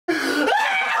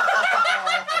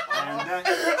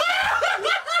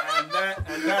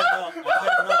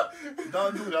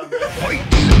Don't do that, man.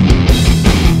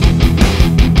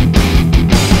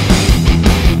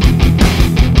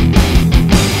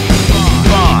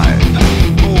 Five,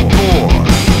 four,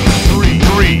 three,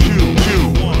 two,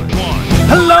 one.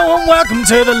 Hello and welcome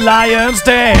to the Lion's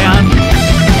Den.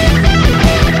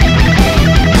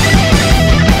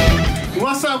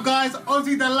 What's up, guys?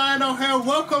 Ozzy the Lionel here.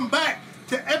 Welcome back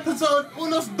to episode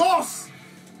unos dos.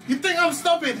 You think I'm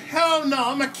stopping? Hell no.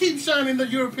 I'm going to keep shining the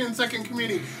European second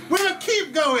community. We're going to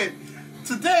keep going.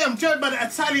 Today, I'm joined by the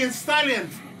Italian stallion.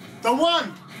 The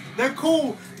one, the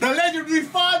cool, the legendary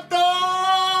Phantom.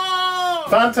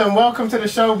 Phantom, welcome to the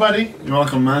show, buddy. You're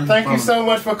welcome, man. Thank you so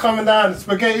much for coming down.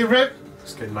 Spaghetti Rip.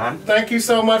 It's good, man. Thank you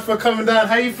so much for coming down.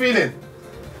 How you feeling?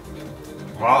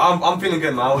 Well, I'm feeling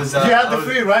good, man. You had the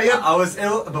flu, right? I was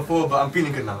ill before, but I'm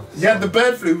feeling good now. You had the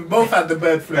bird flu. We both had the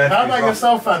bird flu. How about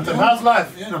yourself, Phantom? How's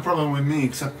life? Yeah, no problem with me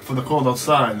except for the cold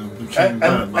outside.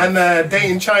 And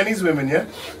dating Chinese women, yeah?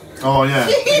 Oh, yeah.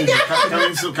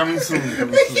 Coming soon.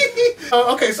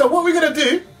 Okay, so what we're going to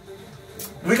do,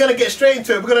 we're going to get straight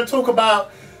into it. We're going to talk about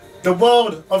the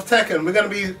world of Tekken. We're going to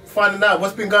be finding out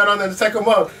what's been going on in the Tekken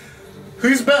world.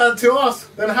 Who's better to us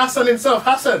than Hassan himself?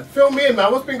 Hassan, fill me in,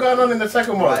 man. What's been going on in the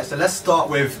Tekken world? Right, so let's start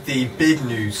with the big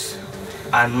news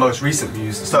and most recent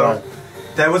news. So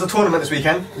there was a tournament this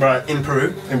weekend in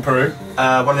Peru. In Peru.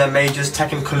 One of their majors,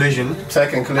 Tekken Collision.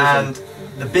 Tekken Collision. And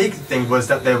the big thing was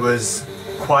that there was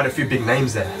quite a few big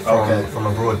names there from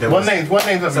abroad. What names?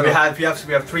 So we have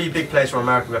three big players from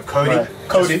America. We have Cody. Right.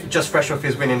 Cody. Just fresh off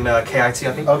his win in KIT, I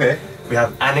think. Okay. We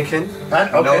have Anakin.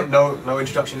 No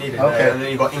introduction needed. Okay. And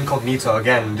then you got Incognito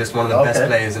again, just one of the best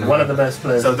players in the One of the best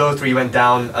players. So those three went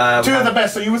down. Two of the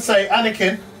best. So you would say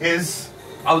Anakin is.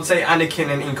 I would say Anakin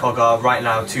and Incog are right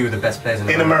now two of the best players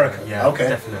in America. Yeah, okay,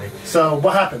 definitely. So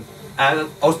what happened? And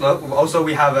also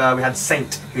we had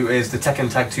Saint, who is the Tekken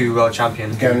Tag 2 World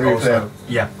Champion.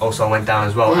 Also went down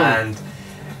as well, and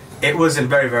it was a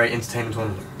very, very entertaining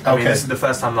tournament. I mean, this is the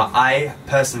first time that I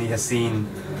personally have seen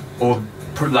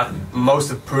most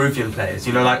of Peruvian players,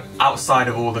 you know, like outside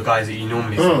of all the guys that you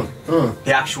normally see,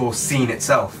 the actual scene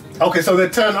itself. Okay, so they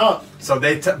turned up. So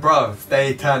they turned,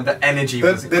 the energy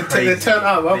was crazy. They turned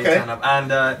up, okay. They turned up.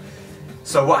 And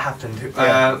so what happened?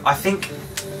 I think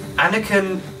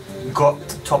Anakin got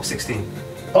top 16.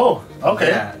 Oh, okay.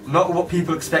 Yeah, not what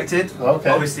people expected. Okay.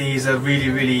 Obviously, he's a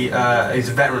really, he's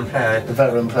a veteran player.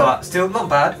 But still not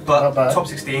bad, but not bad. Top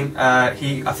 16. I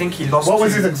think he lost What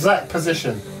was his exact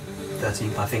position?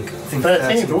 13th, I think.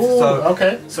 13th.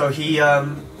 Okay. So he,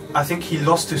 I think he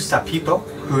lost to Sapito,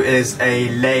 who is a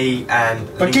lay and...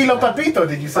 Paquilo Papito,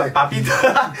 did you say? Papito.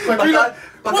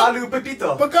 Pagalu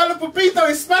Pepito. Pagalu Pepito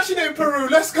is smashing it in Peru.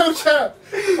 Let's go, chat.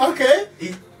 Okay.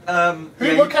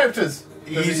 What characters?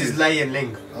 He uses Lei and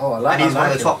Ling. Oh, I like And he's one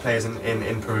of the top players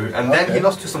in Peru. And then he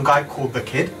lost to some guy called The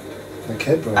Kid. The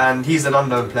Kid, bro. And he's an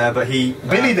unknown player, but he...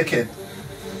 Billy the Kid.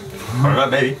 I don't know,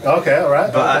 maybe. Okay,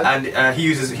 alright. But and he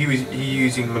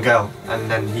using Miguel, and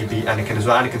then he beat Anakin as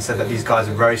well. Anakin said that these guys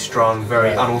are very strong,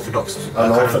 very unorthodox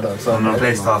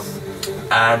play style.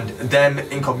 And then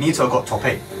Incognito got top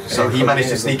 8, so he managed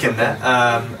to sneak in there.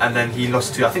 And then he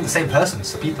lost to, I think, the same person,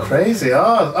 Sapito. Crazy.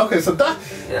 Oh, okay. So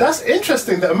that's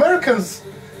interesting. The Americans,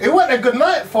 it wasn't a good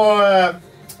night for a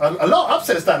lot of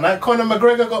upsets that night. Conor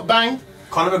McGregor got banged.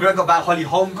 Conor McGregor got banged. Holly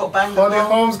Holm got banged. Holly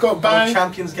Holmes got banged.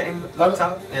 Champions getting knocked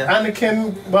out. Yeah.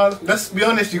 Anakin, well, let's be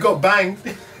honest, you got banged.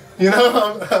 You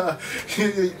know, I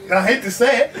hate to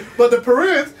say it, but the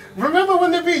Peruvians, remember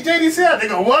when they beat JDCR? They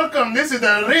go, welcome, this is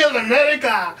the real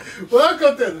America.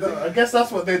 Welcome to, I guess that's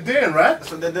what they're doing, right?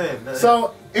 That's what they're doing.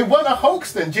 So it wasn't a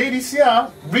hoax then. JDCR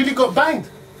really got banged.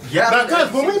 Yeah. Now,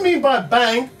 guys, what we mean by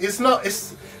bang, it's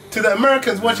to the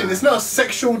Americans watching, it's not a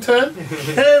sexual term.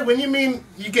 Here, when you mean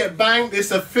you get banged,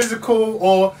 it's a physical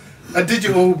or a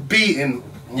digital beating,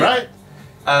 right?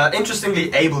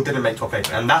 Interestingly, Abel didn't make top 8,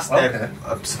 and that's their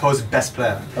supposed best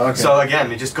player. Okay. So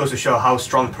again, it just goes to show how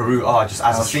strong Peru are just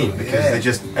as a scene, because they're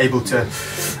just able to.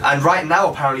 And right now,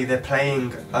 apparently, they're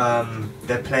playing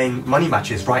money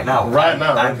matches right now.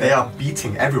 And they are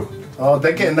beating everyone. Oh,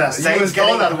 they're getting that. Saint's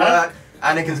getting the work.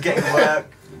 Anakin's getting work.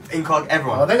 Incog,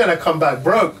 everyone. Oh, they're gonna come back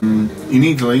broke. In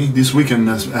Italy, this weekend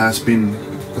has been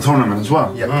a tournament as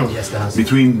well. Yeah. Yes, there has.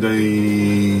 Between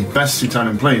the best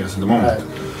Italian players at the moment.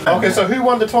 Okay, so who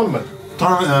won the tournament?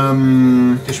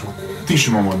 Tishman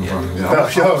won the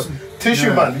tournament.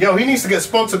 Tissue Man. Yo, he needs to get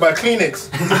sponsored by Kleenex.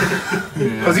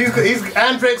 Because he's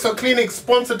Andrex or Kleenex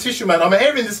sponsored Tissue Man. I'm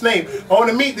hearing this name. I want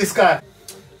to meet this guy.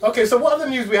 Okay, so what other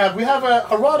news we have? We have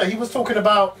Harada. He was talking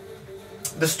about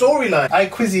the storyline.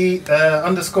 iQuizzy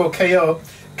 _KO.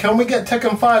 Can we get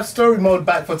Tekken 5 story mode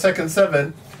back for Tekken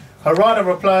 7? Harada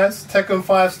replies, Tekken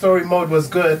 5 story mode was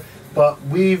good, but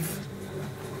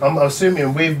I'm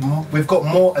assuming we've got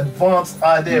more advanced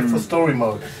idea for story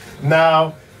mode.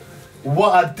 Now,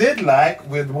 what I did like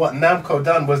with what Namco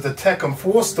done was the Tekken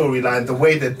 4 storyline, the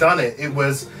way they done it. It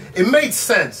made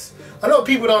sense. A lot of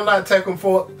people don't like Tekken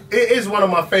 4. It is one of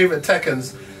my favorite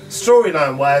Tekkens.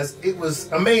 Storyline wise, it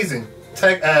was amazing.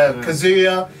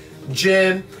 Kazuya,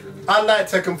 Jin. I like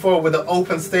Tekken 4 with the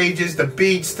open stages, the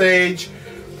beach stage.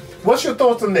 What's your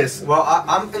thoughts on this? Well,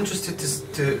 I'm interested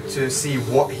to see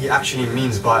what he actually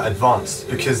means by advanced,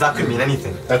 because that could mean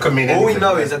anything. That could mean anything. All we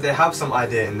know is that they have some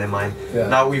idea in their mind. Yeah.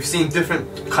 Now, we've seen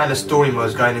different kind of story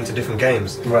modes going into different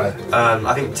games. Right.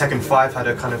 I think Tekken 5 had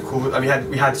a kind of cool...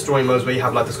 we had story modes where you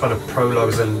have like this kind of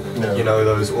prologues and, you know,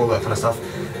 all that kind of stuff.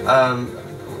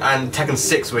 And Tekken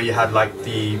 6 where you had like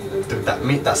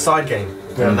that side game.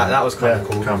 Yeah. And that was kind of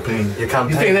cool. Campaign. You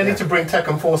think they need to bring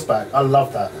Tekken Force back? I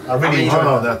love that. I really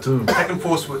enjoy that too. Tekken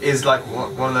Force is like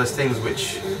one of those things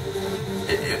which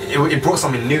it brought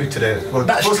something new to the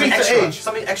that Streets of Age.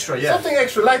 Something extra, yeah. Something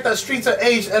extra, like that Streets of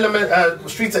Age element,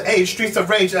 Streets of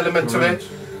Rage element to it,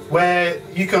 where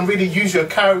you can really use your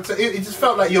character. It just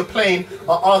felt like you're playing an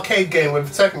arcade game with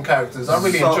Tekken characters. I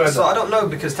really enjoyed that. So I don't know,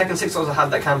 because Tekken 6 also had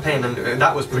that campaign, and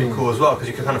that was pretty cool as well, because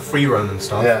you could kind of free roam and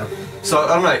stuff. Yeah. So I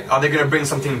don't know, are they going to bring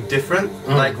something different,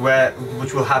 like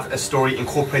which will have a story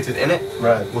incorporated in it?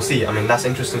 Right. We'll see. I mean, that's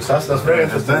interesting. That's very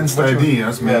interesting. Advanced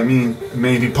ideas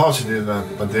may be positive,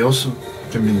 but they also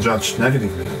can be judged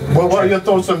negatively. Well, what are your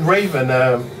thoughts on Raven,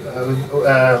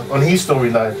 on his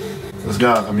storyline? It's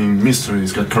got, mystery.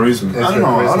 It's got charisma. I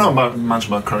don't know much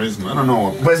about charisma. I don't know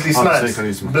what Wesley Snipes,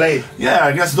 charisma. Blade. Yeah,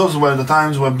 I guess those were the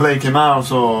times when Blade came out,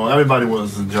 so everybody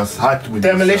was just hyped with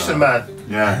Demolition Man.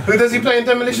 Yeah. Who does he play in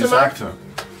Demolition Man? Actor.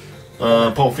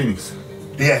 Paul Phoenix.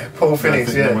 Yeah, Paul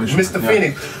Phoenix. Yeah, Mr.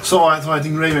 Phoenix. So I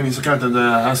think Raven is a character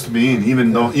that has to be in,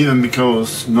 even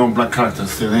because no black character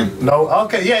is still in. No,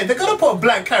 okay, yeah, they're gonna put a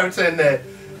black character in there.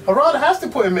 Harada has to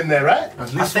put him in there, right?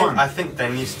 At least one. I think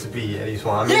there needs to be at least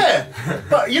one. Yeah,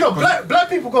 but you know, black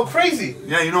people go crazy.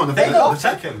 Yeah, you know they love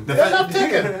Tekken. They love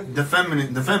Tekken. The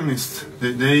feminists,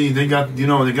 they got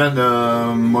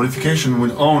the modification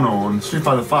with Ono on Street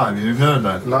Fighter 5. You've heard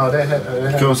that? No, they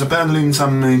because apparently in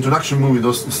some introduction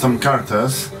movie, some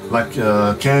characters like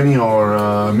Kenny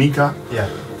or Mika. Yeah.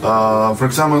 For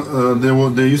example,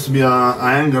 there used to be an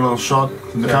angle shot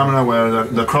in the camera where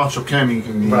the crotch of Kenny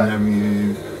can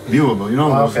be viewable,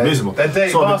 was visible.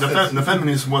 So the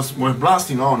feminists were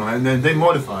blasting Ono, and then they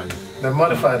modified it. They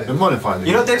modified it.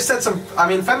 You know, they've said some.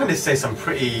 Feminists say some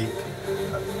pretty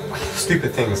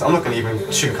stupid things. I'm not going to even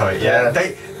sugarcoat it. Yeah.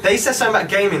 They said something about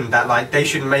gaming that like they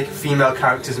should make female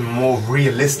characters more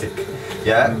realistic.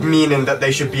 Yeah. Meaning that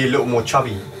they should be a little more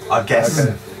chubby, I guess.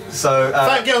 Okay. So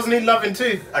fat girls need loving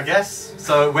too. I guess.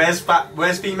 So where's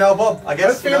female Bob? I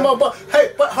guess. Where's female Bob?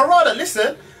 Hey, but Harada,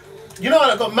 listen. You know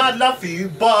I got mad love for you,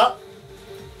 but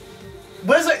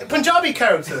where's a Punjabi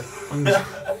character?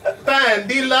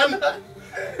 Bandilan.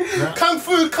 Kung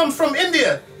Fu comes from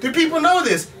India. Do people know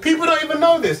this? People don't even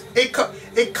know this. It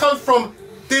comes from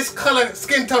this color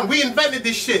skin tone. We invented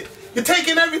this shit. You're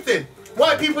taking everything.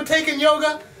 White people taking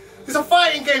yoga. It's a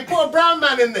fighting game. Put a brown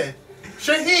man in there.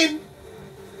 Shaheen.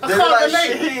 I can't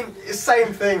relate. Shaheen, it's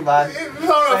same thing, man.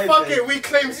 No, fuck it. We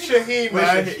claim Shaheen,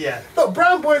 man. Yeah. Look,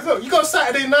 brown boys, look. You go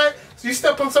Saturday night, so you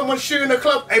step on someone's shoe in the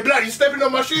club. Hey, blood, you stepping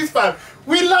on my shoes, fam.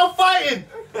 We love fighting.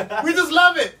 We just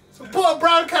love it. So put a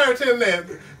brown character in there.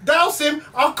 Douse him.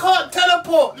 I can't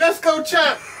teleport. Let's go,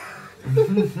 champ.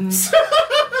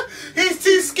 He's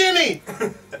too skinny.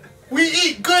 We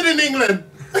eat good in England.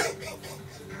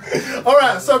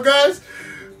 Alright, so guys,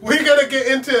 we're going to get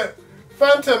into it.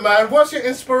 Phantom, man, what's your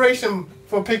inspiration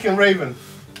for picking Raven?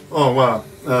 Oh, well,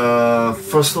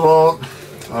 first of all,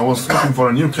 I was looking for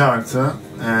a new character,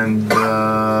 and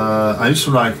I used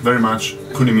to like very much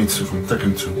Kunimitsu from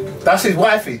Tekken 2. That's his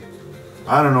wifey.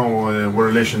 I don't know what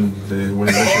relationship they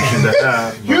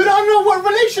have. You don't know what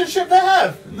relationship they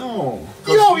have? No.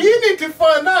 Yo, you need to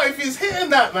find out if he's hitting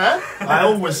that, man. I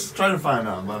always try to find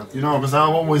out, but because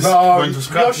I'm always going to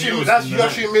scrap news. That's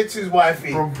Yoshimitsu's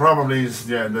wifey. Probably is,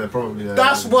 probably.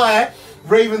 That's why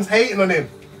Raven's hating on him.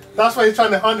 That's why he's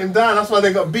trying to hunt him down. That's why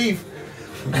they got beef.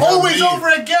 Always over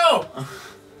a girl.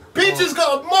 Bitch has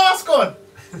got a mask on.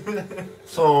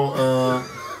 So,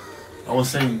 I was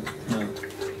saying.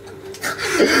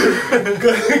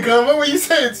 Go on, what were you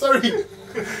saying? Sorry.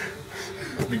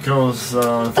 Because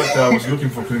the fact that I was looking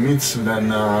for Kunimitsu,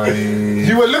 then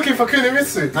You were looking for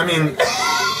Kunimitsu? I mean,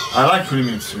 I like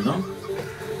Kunimitsu,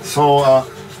 So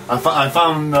I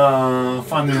found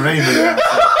in Raven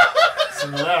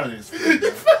similarities.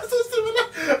 You found some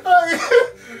similarities?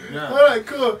 yeah. Alright,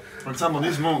 cool. For example,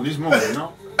 this move, you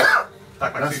know?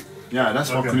 That's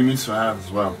what Kunimitsu has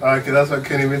as well. Okay, that's what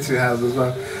Kunimitsu has as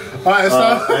well. Alright,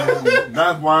 so... and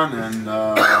that one and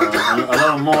a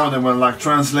lot more that were like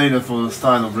translated for the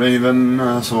style of Raven,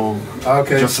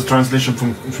 just a translation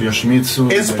from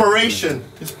Yoshimitsu. Inspiration.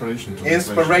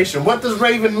 Inspiration. What does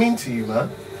Raven mean to you, man?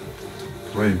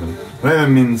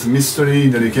 Raven means mystery,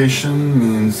 dedication,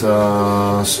 means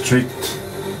strict,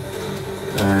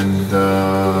 and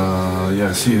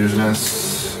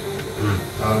seriousness.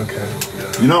 Okay.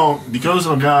 You know, because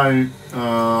of a guy,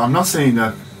 I'm not saying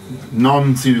that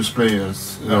non-serious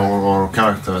players or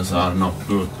characters are not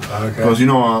good. Okay. Because you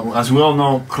know, as we all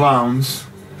know, clowns,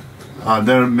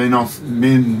 they may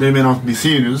not be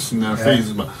serious in their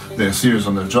faces, but they're serious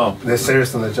on their job. They're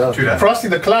serious on their job. Frosty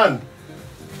the Clown.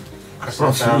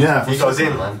 Frosty, he goes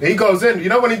in, man. He goes in. You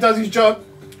know when he does his job?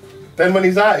 Then when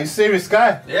he's out, he's a serious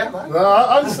guy. Yeah, man.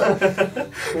 I understand.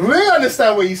 We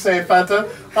understand what you're saying, Phantom.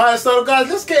 Alright, so guys,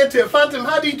 let's get into it. Phantom,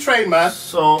 how do you train, man?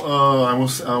 So I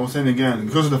was saying again,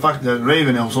 because of the fact that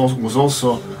Raven was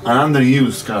also an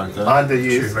underused character.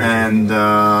 Underused. And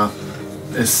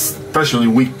especially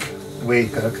weak.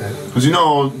 Weak, okay. Because you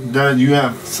know that you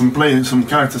have some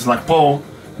characters like Paul,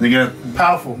 they get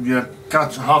powerful. You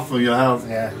catch half of your health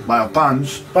by a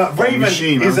punch. But Raven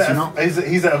he's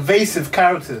an evasive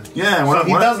character. Yeah, so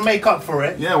he does make up for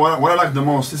it. Yeah, what I like the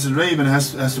most is Raven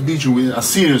has to beat you with a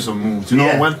series of moves. You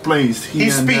know, well placed.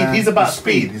 He's speed. He's about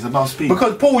speed. He's about speed.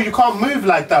 Because Paul, you can't move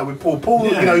like that with Paul. Paul,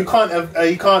 you know, you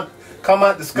can't come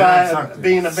out the sky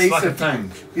being evasive. He's like a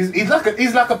tank.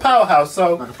 He's like a powerhouse.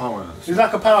 So like a powerhouse. He's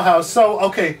like a powerhouse. So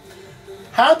okay,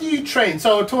 how do you train?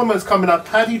 So a tournament's coming up.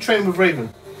 How do you train with Raven?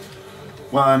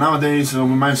 Well, nowadays, with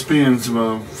my experience,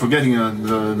 forgetting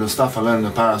the stuff I learned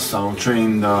in the past, I'll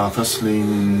train firstly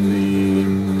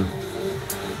in the...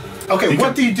 Okay,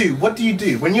 what do you do? What do you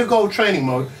do? When you go training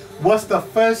mode, what's the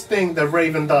first thing that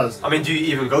Raven does? I mean, do you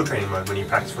even go training mode when you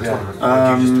practice for a tournament?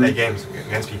 Or do you just play games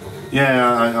against people?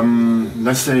 Yeah,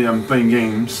 let's say I'm playing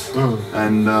games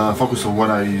and focus on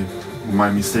my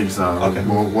mistakes are. Okay.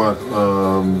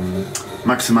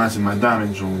 Maximizing my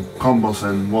damage on combos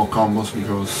and wall combos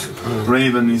because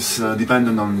Raven is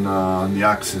dependent on the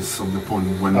axis of the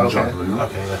opponent when you juggle. You know?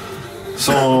 Okay. Yeah.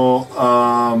 So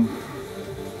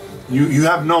you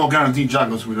have no guaranteed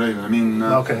juggles with Raven. I mean,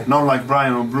 not like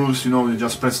Brian or Bruce. You know, you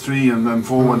just press 3 and then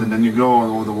forward and then you go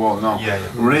over the wall. No,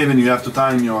 Raven, you have to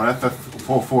time your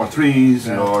FF443s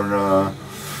or.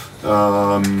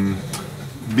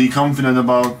 Be confident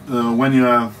about when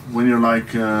you're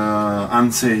like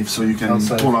unsafe, so you can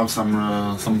pull out some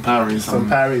parries. Some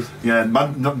parries. Yeah,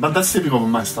 but that's typical of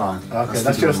my style. Okay,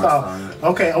 that's your style.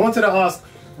 Okay, I wanted to ask,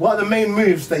 what are the main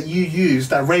moves that you use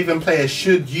that Raven players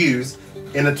should use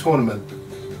in a tournament?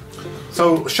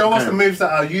 So show us the moves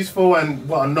that are useful and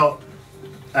what are not,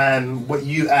 and what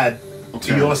you add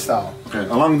to your style. Okay,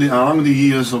 along the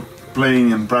years of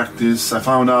playing and practice, I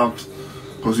found out.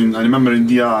 Because I remember in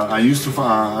DR, I used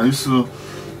to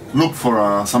look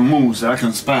for some moves that I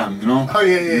can spam, you know. Oh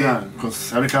yeah.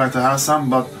 Because every character has some,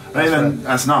 but Raven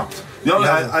has not. The only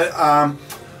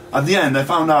at the end I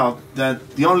found out that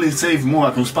the only safe move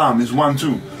I can spam is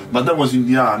 1-2, but that was in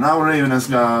DR. Now Raven has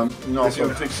got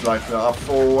some tricks like up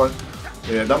forward.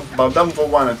 Yeah, dump for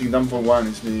one. I think dump for one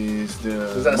is the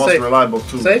most reliable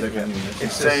tool they can use.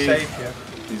 It's safe. Yeah.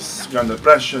 It's under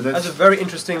pressure. That's a very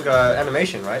interesting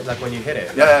animation, right? Like when you hit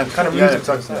it. Yeah, it kind of moves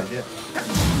to the side. Yeah.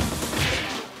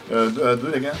 Do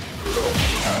it again.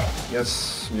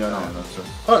 Yes. Yeah. No. That's it.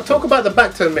 Alright, talk about the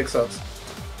back turn mix-ups.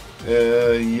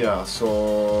 Yeah.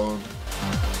 So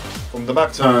from the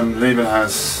back turn, Raven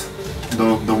has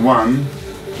the one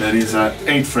that is an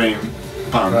 8-frame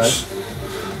punch. Right.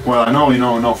 Well, I know you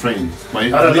know no frame, but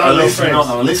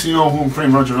at least you know who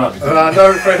framed Roger Rabbit. I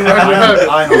know framed Roger Rabbit.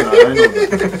 I know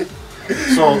that.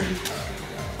 So,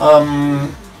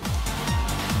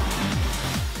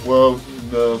 well,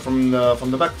 from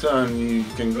the back turn you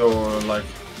can go like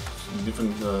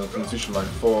different transition like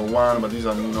 4-1, but these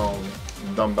are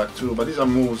down back 2. But these are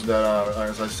moves that are,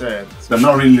 as I said, they're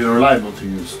not really reliable to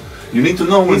use. You need to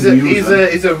know when to use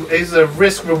them. He's a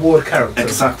risk-reward character.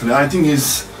 Exactly. I think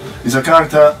he's a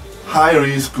character high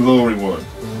risk, low reward.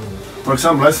 For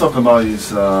example, let's talk about his.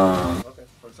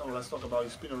 For example, let's talk about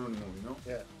his spinner running move. You know.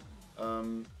 Yeah.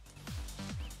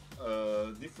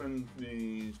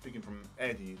 Differently speaking from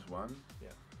Eddie's one.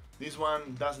 Yeah. This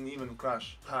one doesn't even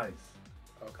crash highs.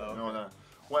 Okay. You know that.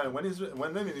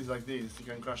 When Raven is like this, you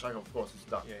can crash high. Of course, it's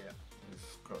done. Yeah.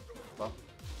 It's crushed. But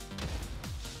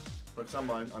for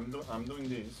example, I'm doing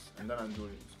this, and then I'm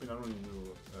doing spinner running.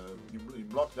 You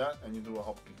block that, and you do a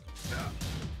hop kick.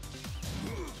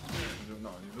 No,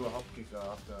 you do a hop kick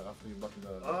after you block the.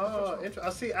 Oh, interesting. I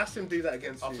see Hassan do that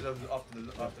against after you.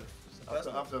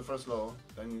 After the first low,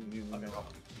 then you okay.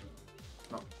 hop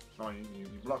kick. No, you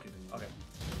block it. Okay.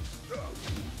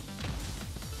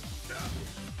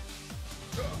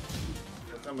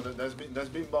 For example, there's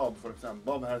been Bob. For example,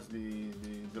 Bob has the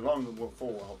long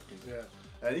forward hop kick.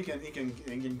 Yeah. And he can get it.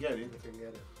 He can get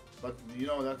it. But you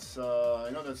know that's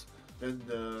I know that's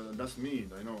me.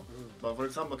 I know. But for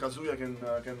example, Kazuya can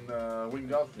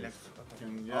wing out this.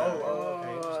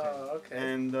 Okay.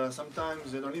 And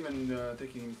sometimes they don't even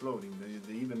take it in floating.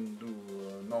 They even do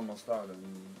normal start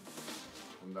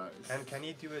and that. And can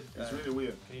you do it? It's really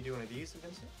weird. Can you do one of these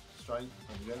against it? Strike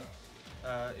again.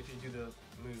 If you do the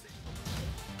move.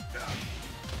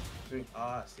 See?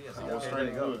 Ah, see. I was trying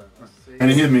to do that. See. And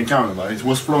he hit me in counter, but it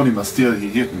was floating, but still he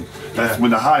hit me. That's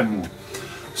with a high move.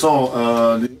 So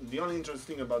the only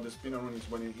interesting thing about the spinner run is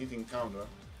when you're hitting counter,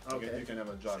 you can have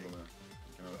a juggle there.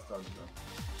 You can have a start juggle.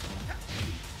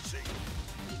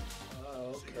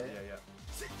 Oh, okay. Yeah.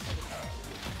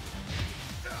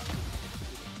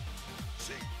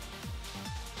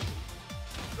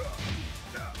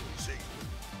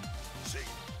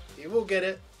 He will get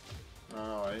it.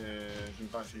 No, it's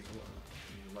impossible.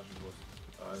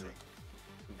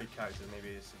 Big characters, maybe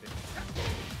it's a bit.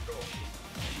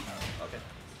 Okay.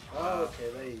 Oh, okay,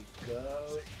 there you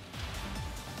go.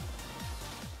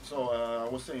 So I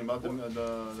was saying about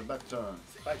the back turn.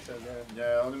 Back turn, yeah.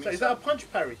 Yeah. Only So is that a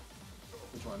punch parry?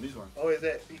 Which one? This one. Or is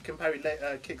it you can parry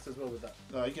kicks as well with that?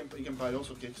 No, you can parry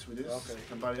also kicks with this. Okay. You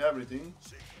can parry everything,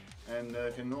 and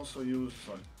can also use.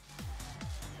 Sorry.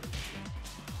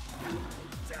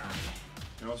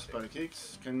 Can also parry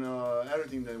kicks. Can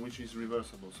everything which is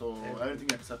reversible. So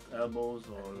everything except elbows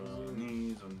or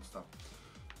knees and stuff.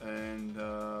 And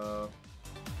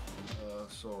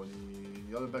so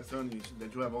the other back turn is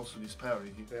that you have also this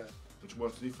parry, which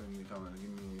works differently. Come on, give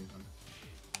me.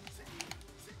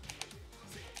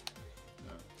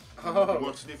 It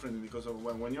works differently because of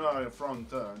when you are a front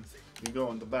turn, you go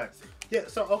on the back. Yeah.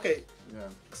 So okay. Yeah.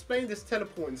 Explain this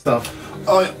teleporting stuff.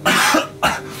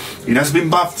 It has been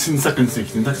buffed since Tekken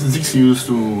 6. In Tekken 6 you used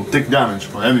to take damage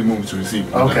for every move you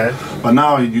receive. Okay. But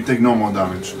now you take no more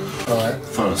damage. Alright.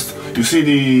 First. You see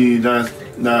the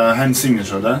hand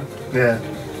signature there? Yeah.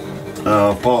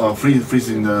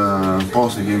 Freezing the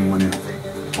pause again when you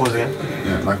Pause again?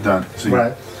 Yeah, like that. See?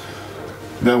 Right.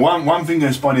 The one finger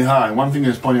is pointing high, one finger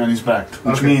is pointing on his back,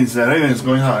 which means the Raven is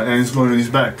going high and it's going on his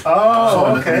back. Oh, so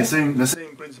okay. The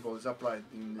same principle is applied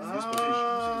in this position, see,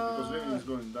 because Raven is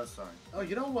going that side. Oh,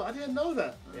 you know what? I didn't know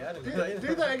that. Yeah, I didn't know that.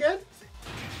 Do that again.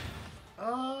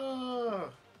 Oh.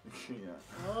 Yeah.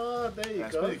 Oh, there you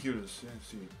It's go. pretty curious, yeah,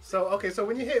 see. So okay, so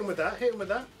when you hit him with that, he's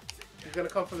gonna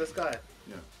come from the sky.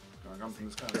 Yeah, gonna come from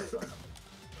the sky that side.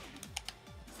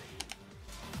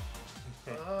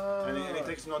 And it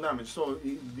takes no damage, so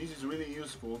this is really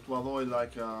useful to avoid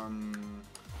like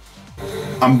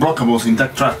unblockables in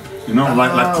that trap, you know,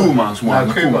 like Kuma's one.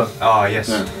 Kuma. Oh yes.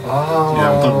 Yeah. Oh.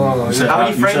 Yeah,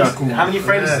 I'm talking, How many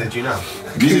frames did you know?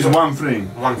 This is one frame.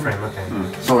 One frame, okay.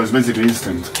 So it's basically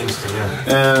instant. Instant,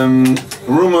 yeah.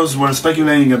 Rumors were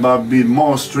speculating about being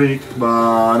more strict, but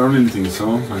I don't really think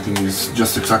so. I think it's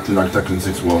just exactly like Tekken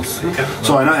 6 was. Okay.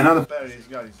 So another parry he's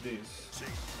got is this.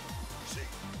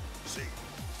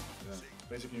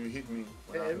 Basically, you hit me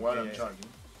while I'm charging.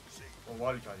 Or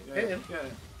while you're charging. Hit him. Yeah.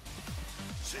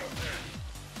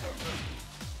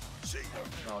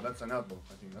 No, that's an elbow.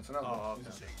 I think that's an elbow. Oh,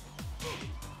 okay.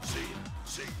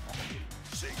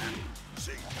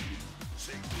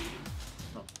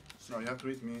 No, you have to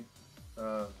hit me.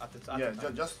 At the time.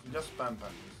 Just spam.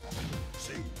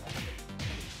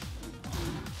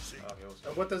 Okay, awesome.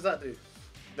 And what does that do?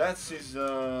 That's it's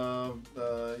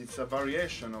a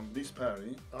variation of this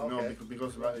parry. Okay. You know,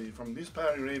 because from this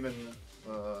parry, Raven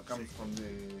comes from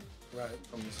the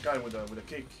sky with a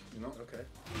kick. You know. Okay.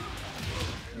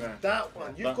 Yeah. That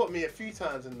one, you've got me a few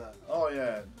times in that. Oh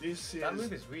yeah, this is. That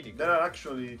move is really good. There are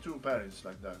actually two parries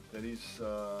like that. There is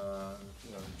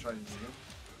try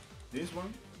this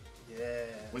one. Yeah.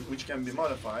 Which can be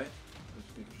modified.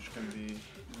 Which can be.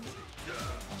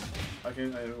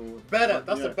 Better.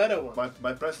 That's a better one.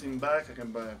 By pressing back, I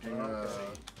can like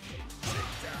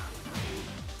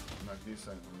this.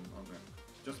 Okay.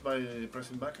 Just by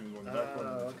pressing back and going backward.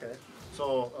 Okay.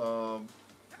 So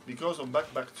because of back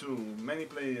 2, many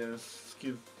players,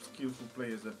 skillful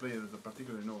players, the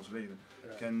particularly knows Raven,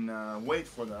 can wait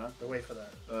for that. Wait for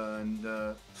that. And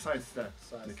sidestep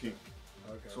the kick.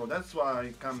 Okay. So that's why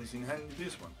it comes in handy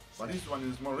this one. But this one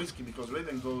is more risky because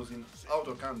Raven goes in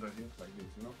auto counter hit like this,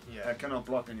 you know? Yeah. I cannot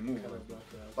block any move.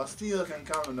 But still can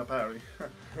count on the parry,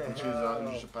 which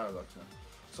is a paradox. Yeah.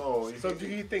 So do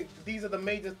you think these are the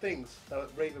major things that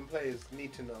Raven players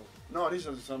need to know? No, these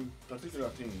are some particular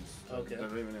things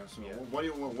that Raven has to know. What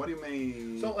you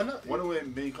may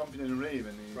be confident in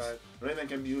Raven is Raven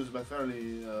can be used by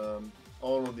fairly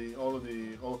all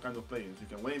kind of players. You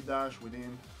can wave dash with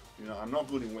him. You know, I'm not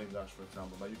good in wave dash, for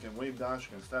example, but you can wave dash,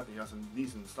 you can step. He has a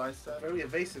decent side step. Very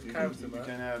evasive character, man.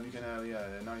 You can have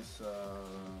a nice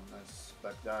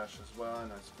back dash as well,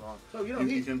 nice front. So you know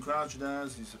he can crouch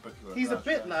dance. He's a particular. He's a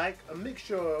bit like a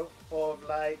mixture of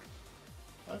like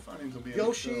I find him to be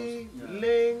Yoshi,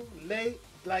 Ling, Lei.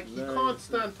 Like he can't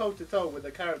stand toe to toe with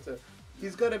the character.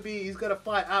 He's gotta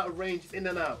fight out of range, in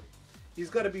and out. He's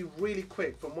gotta be really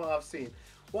quick, from what I've seen.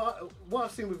 What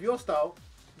I've seen with your style,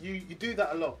 you do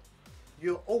that a lot.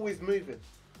 You're always moving.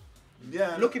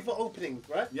 Yeah. Looking for openings,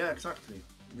 right? Yeah, exactly.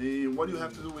 What you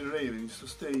have to do with Raven is to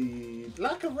stay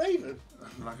like a Raven.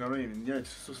 Like a Raven, yeah,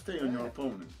 to stay on your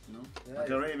opponent, you know, like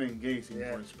a Raven gazing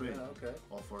for his prey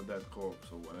or for that corpse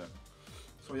or whatever.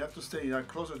 So you have to stay like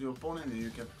closer to your opponent, and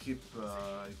you can keep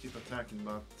attacking.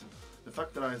 But the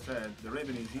fact that I said the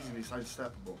Raven is easily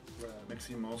sidesteppable makes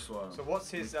him also. So what's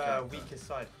his weakest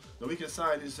side? The weakest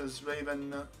side is as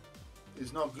Raven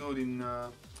is not good in.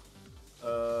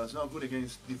 It's not good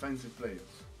against defensive players.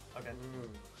 Okay.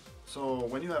 So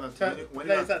when you have a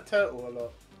plays that turtle a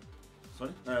lot.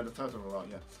 Sorry, the turtle a lot.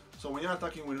 Yeah. So when you're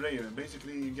attacking with Raven,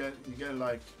 basically you get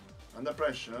like under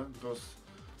pressure because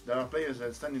there are players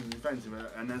that stand in the defensive,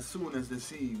 and as soon as they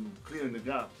see you clearing the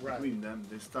gap between them,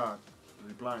 they start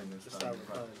replying.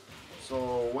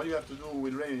 So what you have to do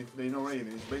with Raven, if they know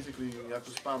Raven, is basically you have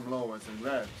to spam lowers and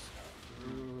grabs.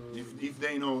 If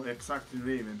they know exactly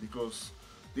Raven, because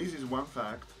this is one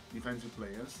fact, defensive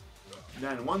players.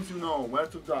 Then once you know where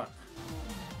to duck,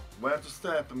 where to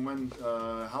step, and when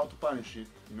how to punish it,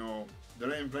 you know, the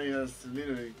Raven players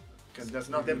literally there's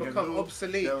nothing they become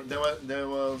obsolete. There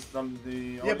was some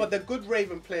but the good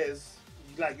Raven players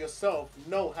like yourself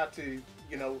know how to,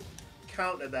 you know,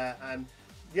 counter that, and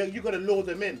you got to lure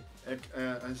them in.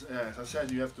 As I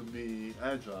said, you have to be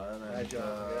agile and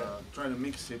try to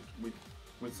mix it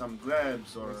with some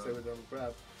grabs or.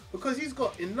 Because he's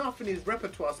got enough in his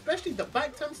repertoire, especially the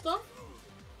back turn stuff.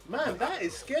 Man, that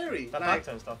is scary. That back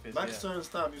turn stuff is. Back turn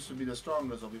stuff used to be the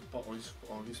strongest of his points.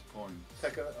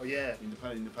 In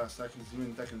the past Tekken,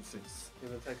 even Tekken 6.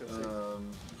 Even Tekken 6.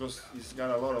 Because he's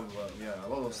got a lot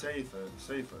of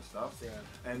safer stuff.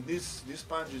 Yeah. And this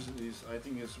punch is I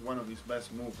think is one of his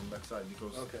best moves from backside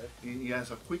because he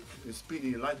has a quick,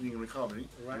 speedy lightning recovery,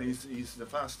 and he's the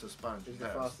fastest punch. He's the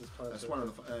fastest punch. That's one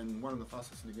of the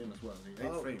fastest in the game as well.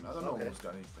 8 frame. I don't know who's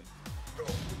got 8 frame.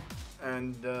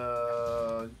 And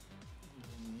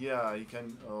you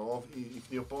can if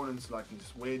the opponent's like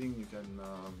is waiting, you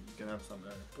can have some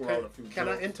pull out a few. Can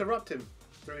I interrupt him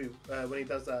through when he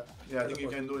does that? Yeah, I think you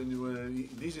can do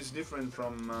it. This is different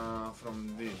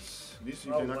from this. This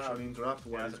you can actually interrupt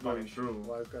while it's going through,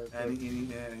 and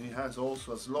he has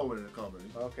also a slower recovery.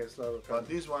 Okay, slower recovery. But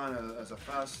this one has a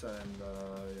fast and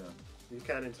you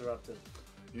can interrupt him.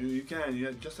 You can.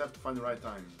 You just have to find the right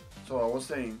time. So I was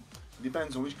saying.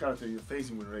 Depends on which character you're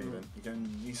facing with Raven.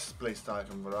 His play style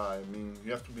can vary. I mean,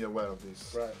 you have to be aware of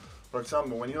this. Right. For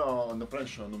example, when you are under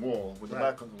pressure on the wall with the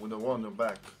wall on the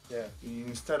back,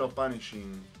 instead of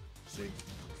punishing, say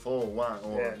 4-1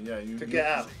 or to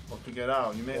get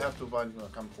out, you may have to punish.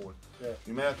 Come forward. Yeah.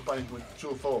 You may have to punish with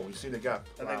 2-4. You see the gap.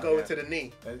 And then go into the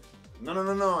knee. No.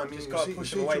 I mean, you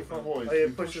push him away from the wall.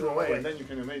 You push him away, and then you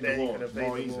can evade the wall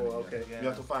more easily. Okay. You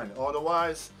have to find it.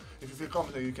 Otherwise, if you feel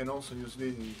confident, you can also use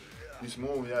this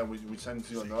move, which sends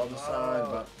you on the other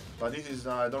side. But this is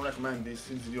I don't recommend this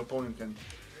since the opponent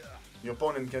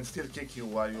can still kick you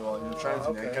while you're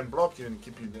transiting and can block you and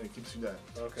keeps you there.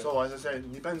 Okay. So as I said,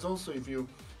 it depends also if you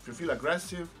feel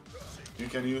aggressive, you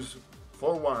can use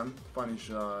 4-1 to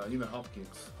punish even hop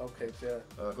kicks. Okay, yeah.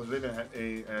 Because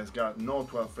Raven has got no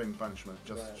 12 frame punishment,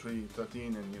 just 3,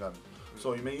 13 and 11.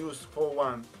 So you may use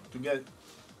 4-1 to get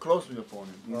close to the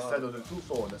opponent instead of the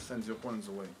 2-4 that sends your opponents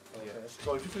away. Okay.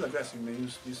 So if you feel aggressive, you may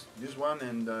use this one,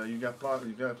 and you get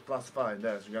 +5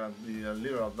 there, so you got a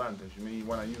little advantage. You may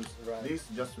want to use this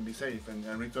just to be safe and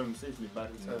return safely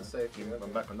back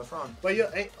back on the front. But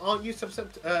aren't you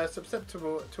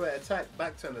susceptible to an attack,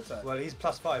 back turn attack? Well, he's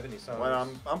 +5, isn't he? So well,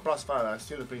 I'm +5. I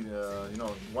still repeat.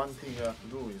 One thing you have to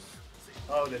do is.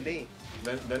 Oh, the knee.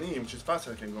 The knee, which is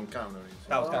faster, can go counter it.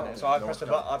 That was counter. So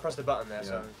I pressed the button there.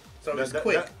 Yeah. So it's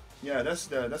quick. Yeah, that's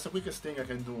the quickest thing I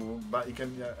can do, but it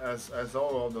can as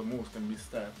all of the moves can be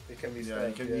stepped. It can be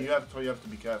stepped. You have to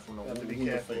be careful. You have to be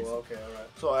careful. Okay, alright.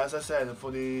 So as I said,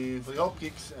 for the hop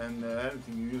kicks and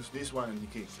everything, you use this one and the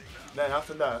kick. Then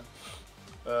after that,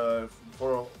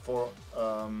 for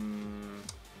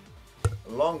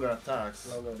longer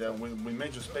attacks with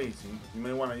major spacing, you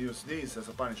may want to use this as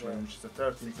a punishment, which is a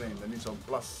 13 frame. That is on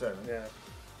 +7. Yeah.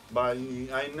 But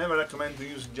I never recommend to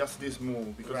use just this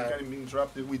move because it can be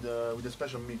interrupted with a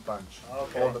special mid punch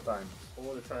all the time.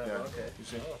 All the time. Yeah. Okay. You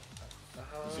see.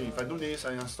 You see, if I do this,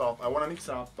 I can stop. I want to mix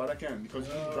up, but I can because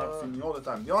it interrupts me all the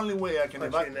time. The only way I can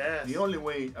evade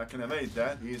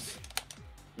that is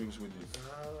with this.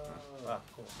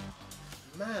 Cool.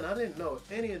 Man, I didn't know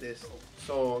any of this.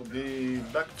 So the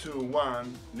back to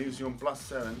 1 leaves you on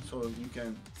 +7, so you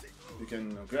can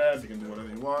grab, you can do whatever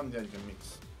you want. Yeah, you can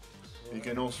mix. You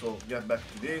can also get back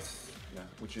to this,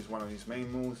 which is one of his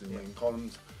main moves, his main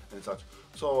columns and such.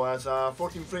 So as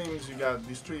 14 frames, you got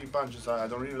these 3 punches. I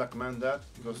don't really recommend that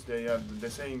because they have the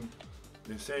same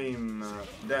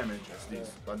damage as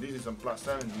this, but this is on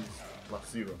 +7, this is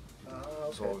 +0. Okay.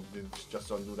 So just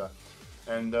don't do that.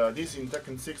 And this in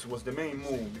Tekken 6 was the main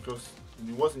move because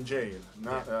he was in jail.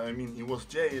 I mean, he was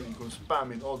jail. He could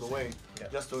spam it all the way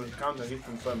just to counter hit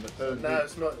confirm the third. Now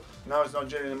it's not. Now it's not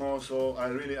jail anymore. So I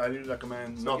really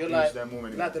recommend not to use that move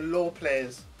anymore. Like the low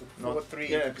players, 4-3.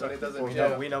 Yeah, exactly. It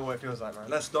doesn't we know what it feels like, man.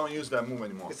 Let's don't use that move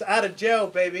anymore. It's out of jail,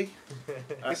 baby.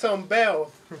 It's on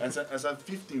bail. As a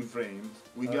 15 frames,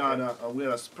 we got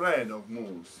a spread of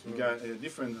moves. You got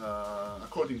different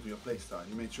according to your playstyle.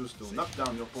 You may choose to knock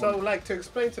down your opponent. So, like, to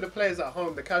explain to the players at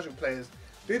home, the casual players,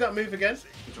 do that move again.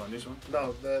 Which one? This one?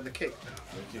 No, the kick.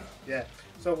 The kick. Yeah.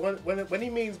 So when he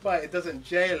means by it doesn't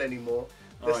jail anymore,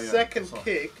 the second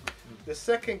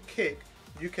kick,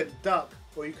 you can duck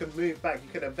or you can move back, you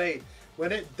can evade.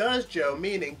 When it does jail,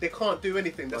 meaning they can't do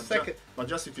anything. But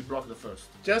just if you block the first.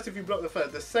 Just if you block the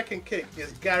first, the second kick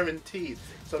is guaranteed.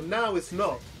 So now it's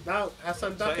not. Now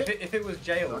Hassan duck it. If it was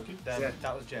jail, then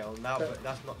that was jail. Now, but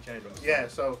that's not jail. Yeah.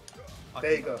 So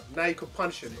there you go. Now you can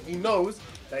punish him. He knows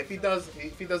that if he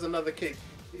does another kick,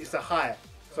 it's a high.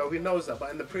 So he knows that.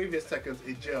 But in the previous seconds,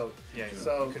 it jailed. Yeah.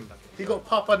 So he got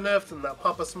Papa nerfed and that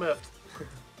Papa smurfed.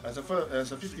 As a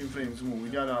 15 frames move, we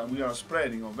got a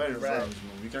spreading of very frames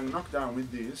move. We can knock down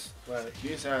with this. Right.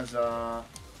 This has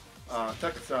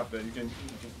tech trap. You can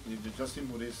just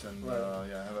input this and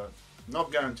have a not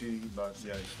guaranteed, but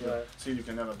still you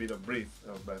can have a bit of breath.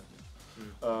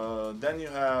 Then you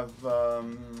have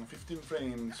 15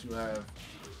 frames. You have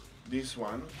this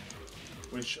one,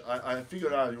 which I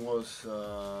figured out it was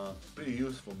pretty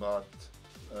useful, but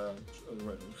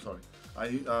sorry. I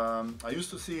used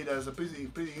to see it as a pretty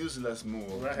useless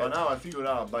move, but now I figured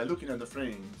out by looking at the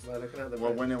frames.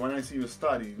 When I see you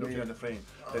study looking at the frame,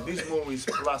 that this move is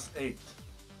 +8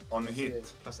 on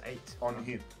hit. +8 on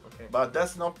hit. Okay. But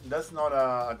that's not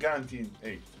a guaranteed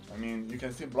 8. I mean, you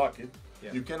can still block it.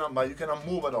 Yeah. You cannot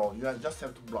move at all. You just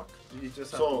have to block. You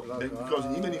just have to block. Because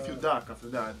even if you duck after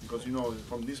that, because you know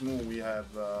from this move we have.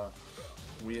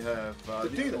 Do that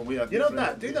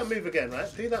move again, right?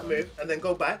 Do that move and then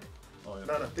go back. Oh, yeah.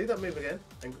 No, do that move again.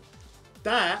 And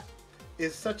that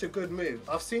is such a good move.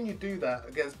 I've seen you do that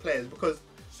against players because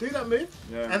do that move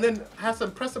and then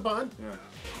Hassan press a button. Yeah.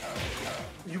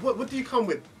 What do you come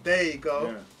with? There you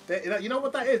go. Yeah. You know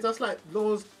what that is? That's like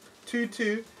Laws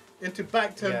 2-2 into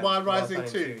back 10 while rising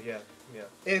 2. Yeah.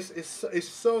 It's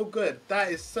so good.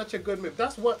 That is such a good move.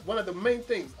 That's one of the main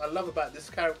things I love about this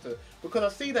character because I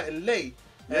see that in Lei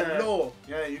and Law.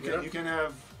 Yeah, you can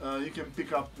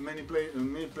pick up many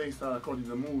playstyle according to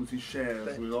the moves he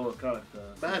shares with all the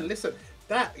characters. Man, listen,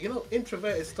 that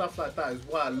introverted stuff like that is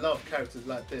why I love characters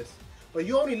like this. But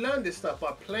you only learn this stuff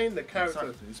by playing the character.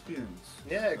 Exactly, experience.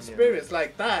 Yeah, experience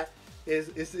like that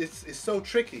is so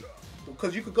tricky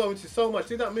because you could go into so much.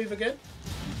 Do that move again.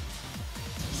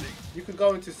 You could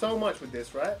go into so much with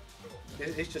this, right?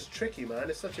 It's just tricky, man.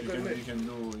 It's such a good move. You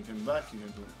can back, you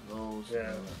can do those.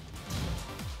 Yeah.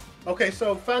 Okay,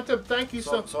 so Phantom, thank you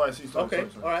so. So I see. Sorry.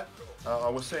 All right. I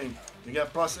was saying you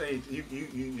get +8.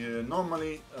 You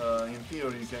normally in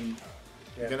theory you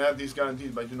can have this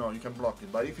guaranteed, but you can block it.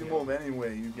 But if you move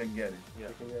anyway, you can get it.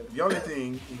 Yeah. The only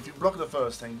thing, if you block the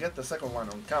first and get the second one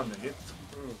on counter hit,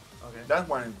 that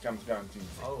one becomes guaranteed.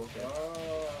 Oh, okay.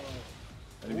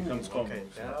 And it becomes combo.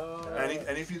 Okay.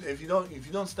 And if you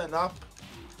don't stand up,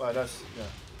 well, that's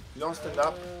If you don't stand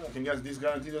up, you can get this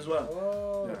guaranteed as well.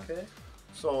 Okay.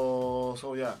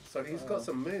 So yeah. So he's got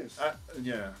some moves.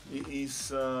 Yeah, he's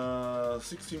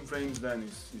 16 frames. Then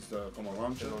is the common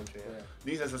launcher. Yeah.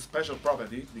 This has a special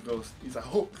property because it's a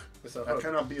hook. That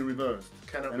cannot be reversed.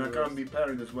 Cannot be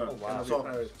parried as well. Oh, wow.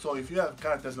 So if you have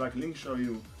characters like Link show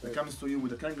you that comes to you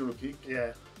with a kangaroo kick.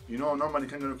 Yeah. You know, normally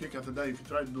kangaroo kick after that, if you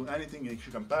try to do anything,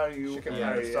 she can parry you, she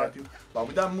can start you. But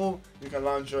with that move, you can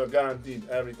launch her guaranteed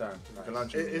every time. You can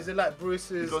launch is it like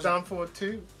Bruce's down forward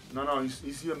 2? No,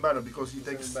 it's even better because he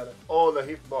takes all the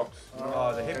hitbox.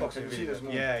 Oh, the hitbox is really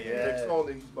good. Yeah. He takes all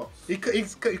the hitbox.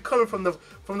 He's coming from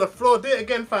the floor. Do it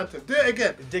again, Phantom. Do it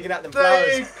again. He's digging out them flowers.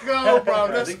 There you go, bro.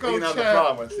 Let's go, champ. The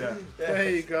flowers, There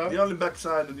you go. The only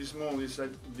backside of this move is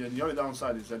that the only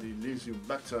downside is that it leaves you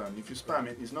back turn. If you spam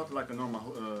it, it's not like a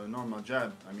normal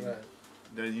jab. I mean,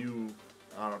 that you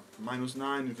are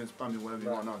 -9, you can spam it whatever you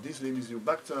want. Now this leaves you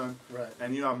back turn,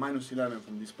 and you are -11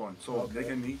 from this point, so they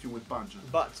can hit you with punches.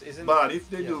 But if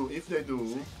they do,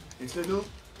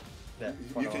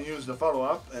 you can use the follow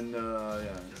up and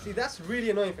See, that's really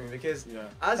annoying for me because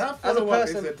as a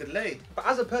person, is a delay. But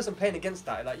as a person playing against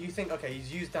that, like you think, okay,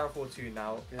 he's used down 4-2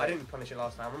 now. I didn't punish it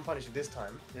last time. I'm gonna punish it this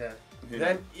time.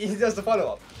 Then he does the follow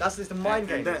up. That's just the mind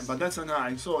game. But that's an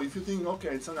eye. So if you think,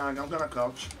 okay, it's an eye, I'm gonna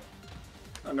couch.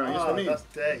 I'm gonna use the mid. That's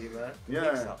dirty, man.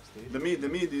 Yeah, the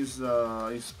mid is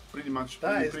pretty much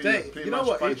dirty. You know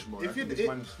what?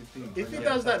 If he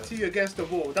does that to you against the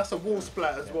wall, that's a wall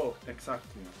splat as well.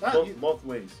 Exactly. Both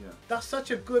ways. Yeah. That's such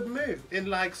a good move in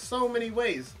like so many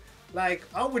ways. Like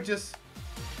I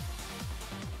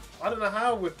don't know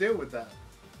how I would deal with that.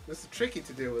 It's tricky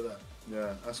to deal with that.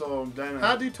 Yeah. So then.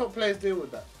 How do top players deal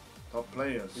with that? Top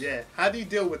players. Yeah. How do you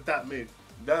deal with that move?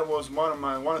 That was one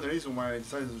of the reasons why I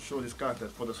decided to show this card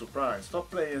for the surprise.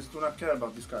 Top players do not care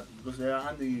about this card because they are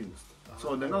underused.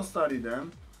 So they don't study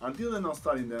them. Until they don't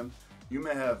study them, you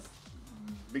may have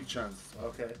big chance.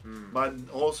 Okay. But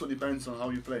also depends on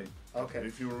how you play. Okay.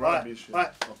 If you're rubbish.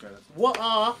 Right. Okay. What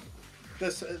are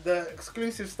the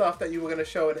exclusive stuff that you were going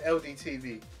to show in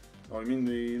LDTV? Oh, you mean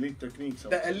the elite techniques?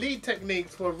 The elite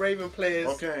techniques for Raven players.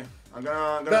 Okay. I'm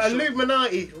gonna the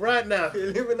Illuminati right now.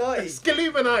 Illuminati.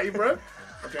 Illuminati, bro.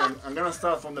 Okay, I'm gonna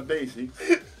start from the basics.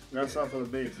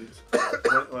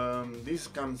 This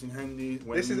comes in handy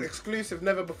when this is exclusive,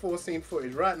 never before seen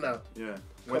footage right now. Yeah.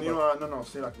 When you are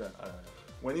stay like that.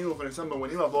 When you, for example,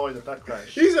 when you avoid attack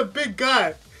crash. He's a big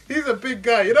guy.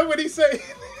 You know what he say?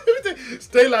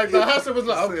 Stay like that. Hassan was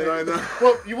like, okay. Like that.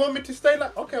 Well, you want me to stay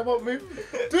like? Okay, I won't move.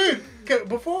 Dude, okay,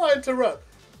 before I interrupt,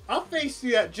 I faced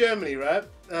you at Germany, right?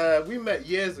 We met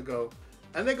years ago,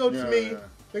 and they go to me. Yeah.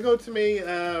 They go to me,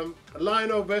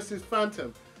 Lionel versus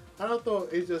Phantom. And I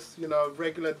thought he's just,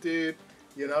 regular dude,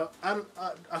 And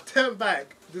I turned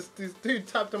back, this dude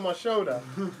tapped on my shoulder.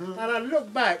 And I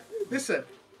look back, listen,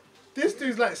 this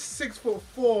dude's like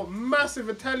 6'4", massive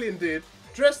Italian dude,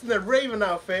 dressed in a Raven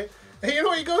outfit. And you know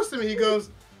what he goes to me? He goes,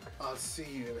 I'll see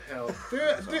you in hell.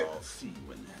 I'll see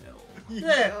you in hell.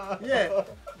 Yeah.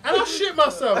 And I shit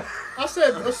myself. I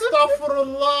said,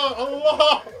 Astaghfirullah,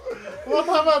 Allah, what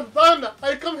have I done?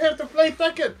 I come here to play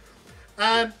Tekken.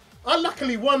 And I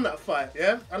luckily won that fight,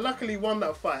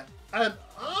 And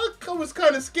I was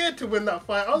kind of scared to win that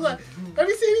fight. I was like, have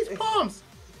you seen his palms?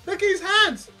 Look at his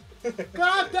hands.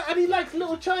 God, and he likes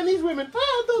little Chinese women.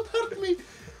 Don't hurt me.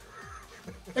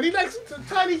 And he likes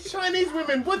tiny Chinese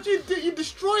women. What do? You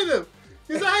destroy them.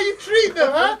 Is that how you treat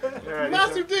them, huh? Yeah,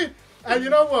 massive dude. And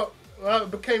you know what? Well,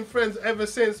 became friends ever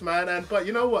since, man. But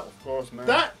you know what? Of course, man.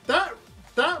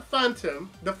 That Phantom,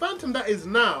 the Phantom that is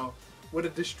now, would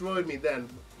have destroyed me then.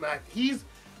 Like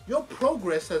your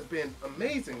progress has been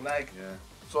amazing. Like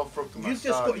so fruit to my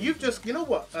you know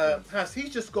what? He's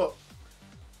just got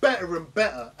better and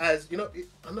better. As you know,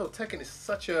 I know Tekken is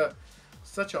such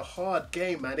a hard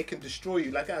game, man. It can destroy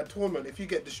you. Like at a tournament, if you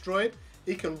get destroyed,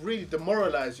 it can really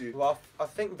demoralize you. Well, I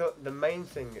think the main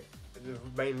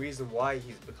reason why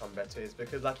he's become better is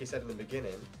because, like you said in the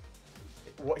beginning,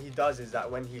 what he does is that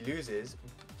when he loses,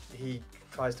 he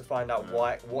tries to find out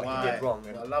why he did wrong.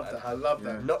 I love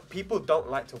that. People don't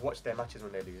like to watch their matches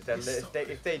when they lose. Then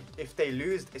if they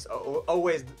lose, it's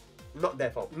always not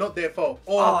their fault. Not their fault.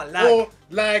 Lag. Or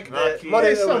lag.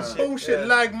 There's some bullshit.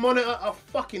 Lag monitor. I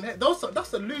fucking hate.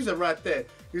 That's a loser right there.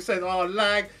 You say,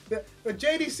 lag. But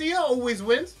JDC always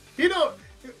wins.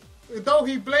 Though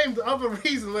he blamed other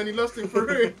reasons when he lost in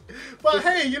Peru. But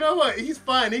hey, you know what? He's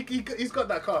fine. He's got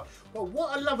that car. But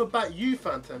what I love about you,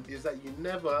 Phantom, is that you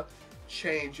never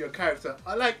change your character.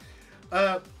 I like,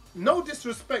 no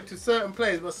disrespect to certain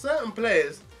players, but certain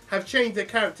players have changed their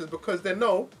characters because they're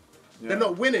not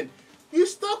winning. You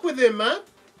stuck with him, man.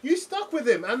 You stuck with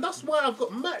him, and that's why I've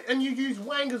got Matt. And you use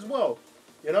Wang as well.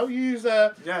 You know, you use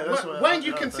when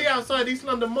you can see outside East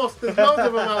London Mosque. There's loads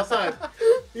of them outside.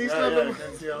 East London. You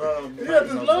can see a lot of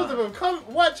there's loads of them. Come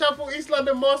Whitechapel, East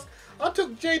London Mosque. I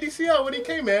took JDC out when he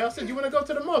came here. I said, "You want to go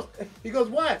to the mosque?" He goes,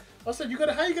 "Why?" I said,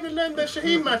 "How you gonna learn the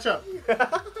Shaheen matchup?"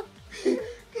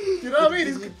 You know what I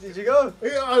mean? Did you go?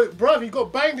 Bruv, he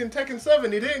got banged in Tekken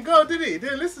 7. He didn't go, did he? He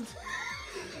didn't listen.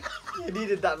 You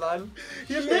needed that, man.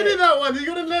 You needed that one. You're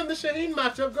gonna learn the Shaheen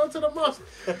matchup. Go to the mosque.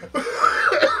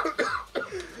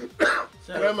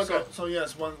 So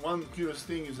yes, one curious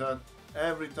thing is that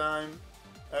every time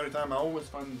I always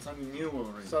find something new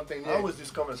over it. Something new. I always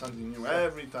discover something new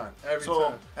every time.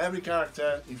 Every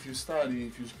character, if you study,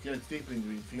 if you get deep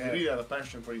into it, if you really have a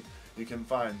passion for it, you can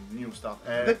find new stuff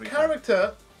every time.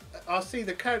 I see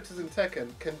the characters in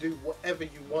Tekken can do whatever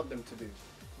you want them to do.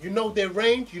 You know their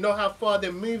range, you know how far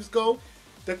their moves go.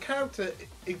 The character,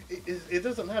 it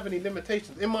doesn't have any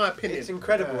limitations, in my opinion. It's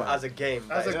incredible as a game.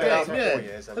 As a game,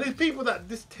 yeah. And these people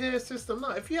this tier system,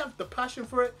 no, if you have the passion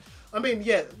for it, I mean,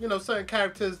 yeah, you know, certain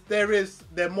characters,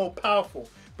 they're more powerful.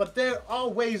 But there are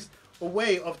ways, a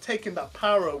way of taking that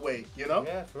power away, you know?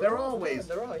 Yeah, there are ways.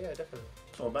 There are, yeah, definitely.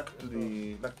 So back to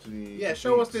the yeah,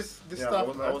 show us this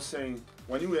stuff. I was saying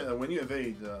when you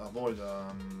avoid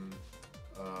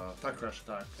tag crash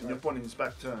attack and your opponent is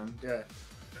back turn. Yeah.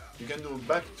 You can do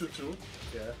back 2-2.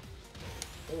 Yeah.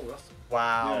 Oh, that's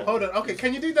wow. Yeah. Hold on. Okay,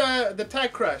 can you do the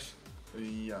tag crash?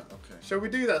 Yeah. Okay. Shall we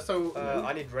do that? So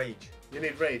I need rage. You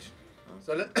need rage.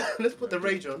 So let's put the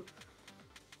rage on.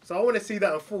 So I want to see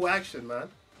that in full action, man.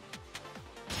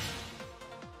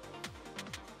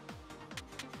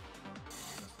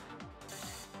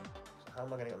 How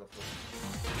am I gonna get on the floor?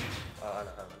 I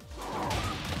know.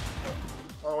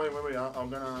 Oh wait. I'm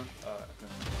gonna. Okay.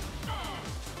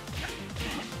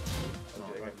 No,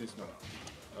 like this now.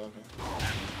 Okay.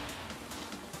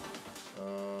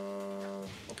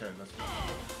 Okay, let's go.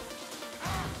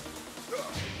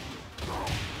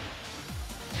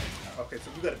 Okay,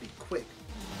 so we gotta be quick.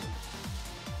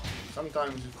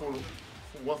 Sometimes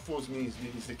what fools me is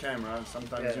the camera.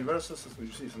 Sometimes reverses, as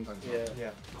you see. Sometimes.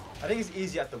 Yeah. I think it's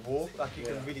easy at the wall. Like you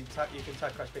can really tag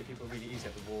crash bait people really easy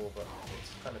at the wall, but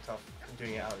it's kind of tough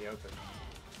doing it out in the open.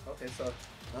 Okay, so.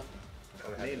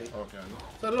 Nearly. Okay.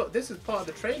 So look, this is part of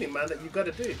the training, man, that you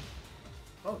gotta do.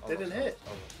 Oh, didn't hit.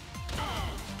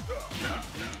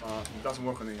 It doesn't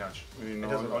work on the Yash.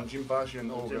 On Jinbashi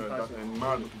and Ogre and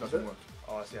Marduk it doesn't work.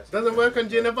 Oh, I see. Doesn't work on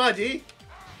Jinabaji?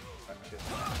 Okay.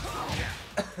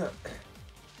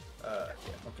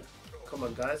 Come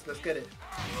on, guys, let's get it.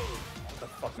 What the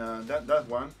fuck? That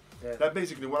one. Yeah. That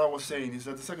basically what I was saying is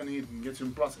that the second hit gets you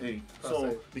 +8.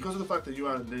 So because of the fact that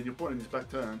your opponent is back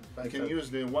turn, you can use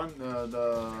the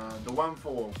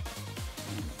 1-4.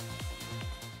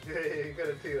 Yeah, you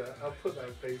gotta do that. I'll put that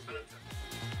in Facebook.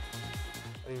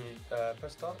 And you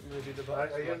press start. You gonna do the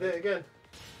button? Are you gonna do it again?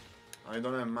 I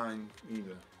don't have mine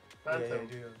either. Phantom.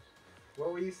 Yeah, do.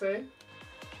 What were you saying?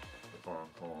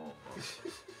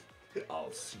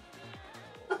 I'll see.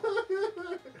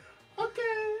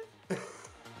 Okay.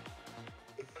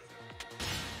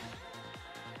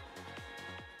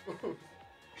 What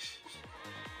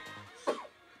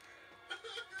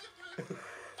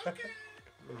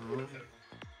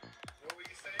were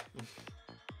you saying?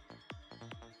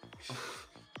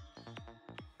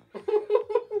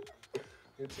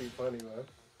 You're too funny, man.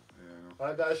 Yeah.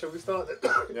 Alright, guys, shall we start?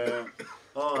 Yeah.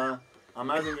 Oh, I'm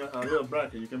adding a little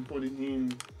bracket. You can put it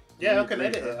in. Yeah, I can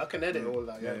edit it. I can edit all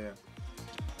that. Yeah.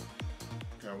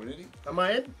 Okay, are we ready? Am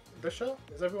I in the show?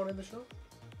 Is everyone in the show?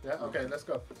 Yeah. Okay, let's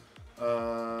go.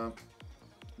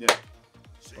 Yeah.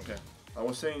 Okay. I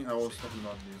was talking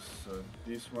about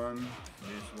this one.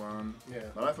 Yeah.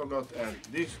 But I forgot to add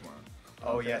this one.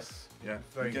 Oh yes. Yeah.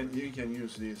 You can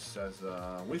use this as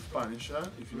with Punisher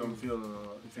if you don't feel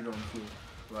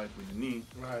right with the knee.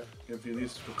 Right. You can feel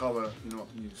this to cover. You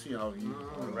see how you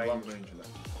long range of that.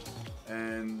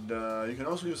 And you can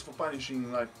also use for punishing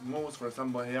like moves. For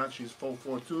example, Heihachi's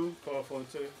 4-4-2.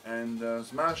 4-4-2. And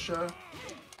Smasher,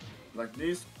 like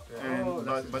this. Yeah. And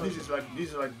but this is like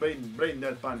brain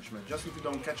dead punishment. Just if you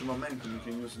don't catch a momentum, you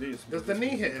can use this. Does the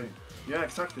knee hit him? Yeah,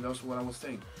 exactly. That's what I was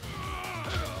saying.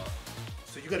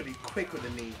 So you gotta be quick with the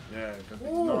knee. Yeah.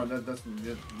 No, that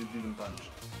didn't punch.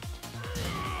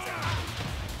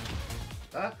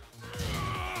 Huh?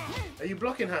 Are you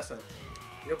blocking, Hassan?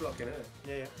 You're blocking, isn't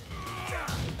it?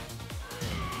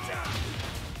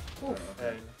 Yeah.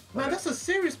 Man, that's a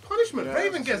serious punishment. Yeah,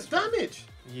 Raven gets damage.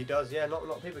 He does, yeah. Not a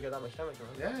lot of people get that much damage,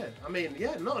 right? Yeah, I mean,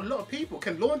 not a lot of people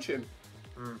can launch him.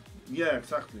 Yeah,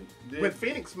 exactly. With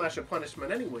Phoenix Smasher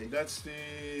punishment anyway. That's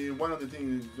one of the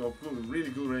things of really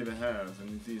good Raven has,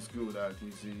 and it is good at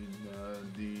is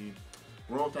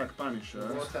raw tag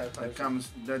punishers. That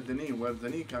comes that the knee where the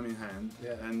knee come in hand,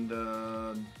 and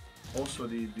also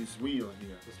this wheel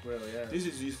here. This wheel, yeah. This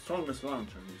is the strongest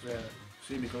launcher. Yeah.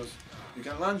 See, because you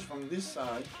can launch from this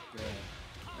side,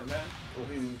 and then go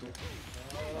into.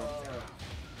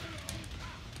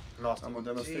 Some of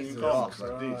them are staying combos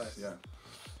like this, yeah.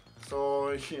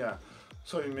 So yeah,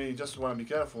 so you may just want to be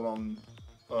careful on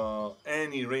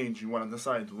any range you want to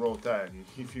decide to raw tag.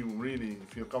 If you really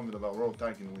feel confident about raw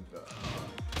tagging with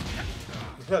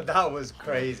that was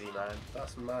crazy, man.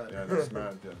 That's mad. Yeah, that's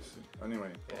mad. Yes.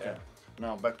 Anyway, okay.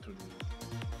 Now back to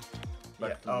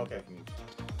the technique.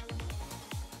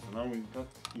 So now we got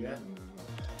here.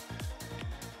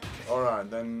 All right,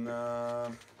 then.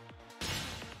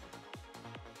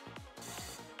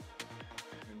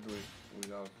 Do it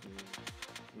without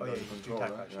the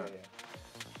controller.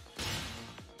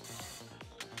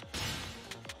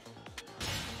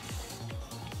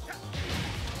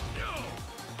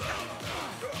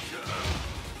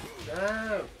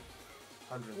 Damn.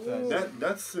 130.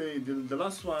 That's the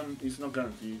last one is not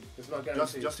guaranteed. It's not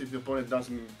guaranteed. Just if the opponent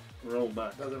doesn't roll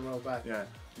back. Doesn't roll back. Yeah.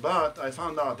 But I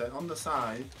found out that on the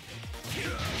side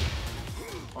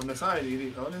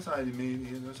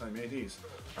it is.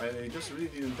 I just really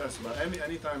didn't test, but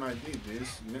any time I did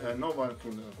this, no one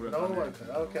could. No one could.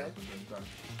 Okay.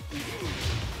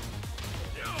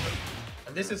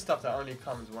 And this is stuff that only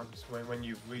comes once when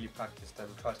you've really practiced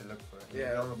and try to look for it.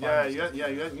 Yeah.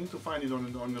 You need to find it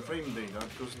on the frame data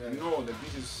because you know that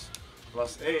this is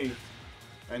 +8.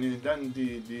 And then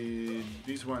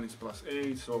this one is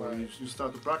 +8, so you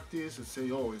start to practice and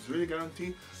say, oh, it's really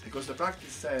guaranteed, because the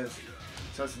practice says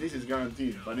this is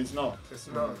guaranteed, but it's not. It's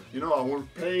not. You know, I will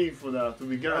pay for that to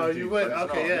be guaranteed. Oh, you would?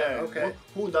 Okay, okay.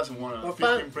 Who doesn't want a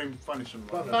 15 frame punishment?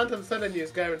 But Phantom's telling you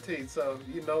it's guaranteed, so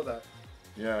you know that.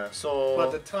 Yeah, so...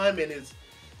 But the timing is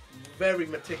very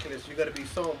meticulous. You got to be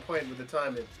so on point with the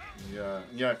timing.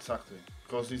 Yeah, exactly.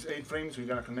 Because these 8 frames, we're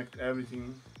gonna connect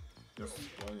everything.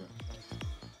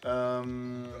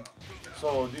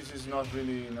 So this is not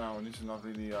really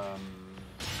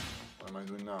what am I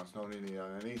doing now? It's not really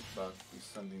an elite, but it's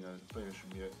something that the player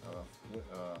should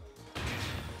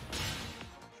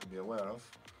be aware of.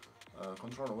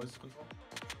 Controller, where's the control?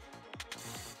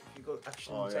 You got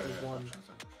action setting 1. Action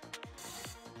set.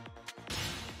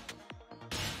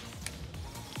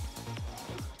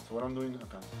 So what I'm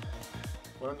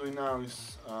doing now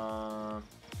is I'm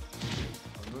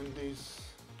doing this.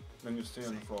 Then you stay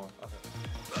on the floor. Okay.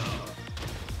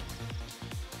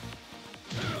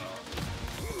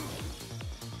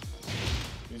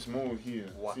 This move here.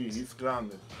 What? See, it's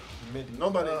grounded.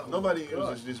 Nobody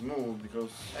uses this move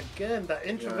because... Again, that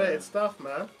introverted stuff,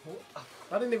 man.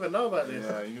 I didn't even know about this.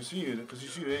 Yeah, you see it, because you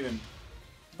see Raven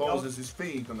poses his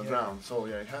feet on the ground. So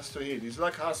yeah, it has to hit. It's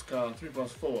like Hassan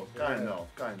 3+4,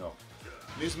 kind of.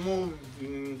 This move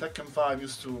in Tekken 5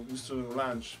 used to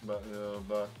launch, but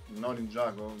not in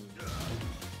Jago.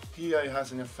 Here it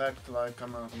has an effect like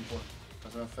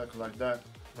has an effect like that,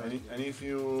 and if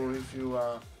you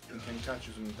can catch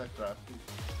it in tech trap, you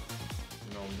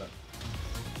know that.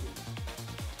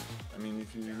 I mean,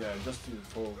 if you just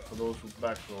for those who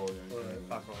back roll.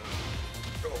 Back roll.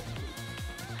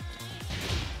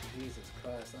 Jesus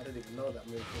Christ, I didn't even know that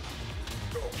move.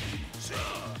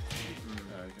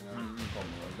 Yeah, you can have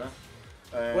combo like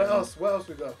that. What else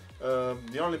we got?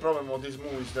 The only problem with this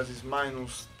move is that it's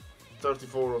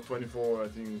 -34 or 24, I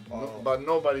think. But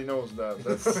nobody knows that.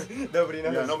 That's nobody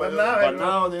knows. Yeah, nobody knows. But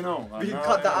now they know. We can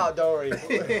cut that out, don't worry.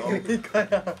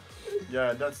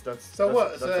 Yeah, that's so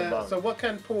what? So what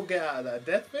can Paul get out of that?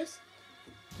 Death fist?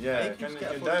 Yeah, you can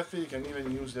death fist. You can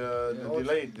even use the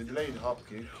delayed hop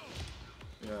kick.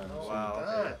 Yeah. Oh, wow.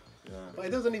 Yeah. But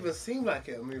it doesn't even seem like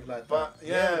it, a move like that.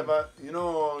 Yeah, but you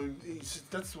know,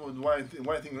 that's why I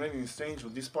think Raven is strange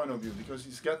from this point of view, because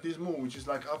he's got this move which is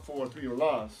like up forward 3 or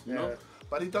last, you know,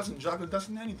 but it doesn't juggle,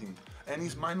 doesn't anything, and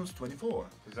he's -24.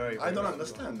 I don't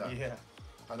understand that. Yeah.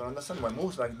 I don't understand why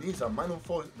moves like these are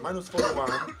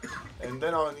 -41, and they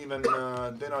don't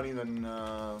even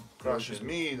crushes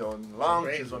mid or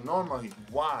launches or normal hit.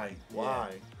 Why? Why?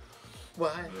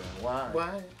 Yeah, why?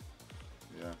 Why?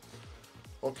 Yeah.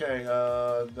 Okay,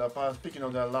 speaking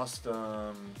of the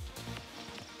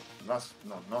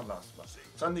but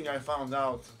something I found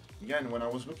out again when I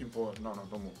was looking for,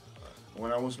 don't move.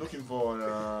 When I was looking for,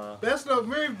 that's not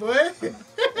me, boy.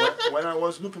 when I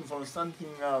was looking for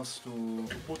something else to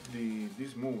put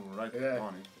this move right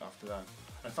on it after that,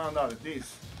 I found out that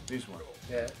this one,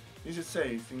 this is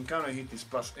safe. In counter hit is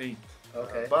 +8.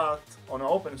 Okay. But on an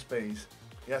open space,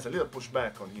 he has a little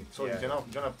pushback on hit, so you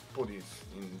cannot put it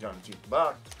in guaranteed.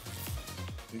 But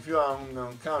if you are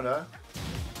on counter,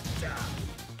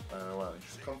 Well,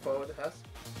 come forward, Has.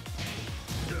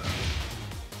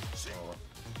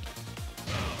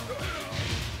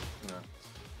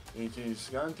 It is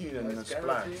guaranteed and a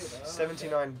splash.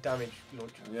 79 damage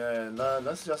launcher. Yeah,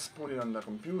 let's just put it on the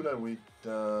computer with.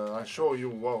 I'll show you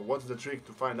what's the trick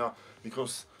to find out,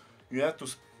 because you have to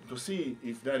see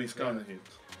if that is counter hit.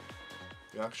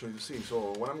 You actually see.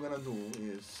 So what I'm gonna do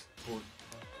is put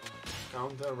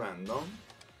counter random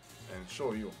and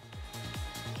show you.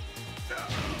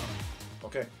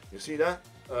 Okay, you see that?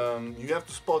 You have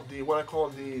to spot what I call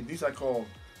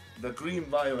the green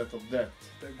violet of death.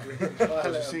 The green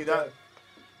violet. You see that?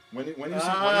 When you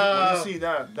see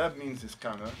that, that means it's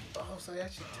counter. Oh, so I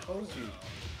actually told you.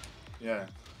 Yeah.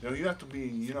 You have to be,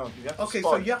 you have to okay,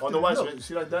 spot. So you have Otherwise, to look. you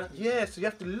see like that? Yeah, so you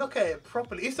have to look at it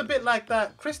properly. It's a bit like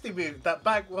that Christie move, that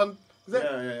back one. Is that?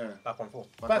 Yeah. Back on 4.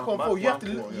 Back on 4. You have to.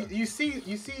 Yeah. You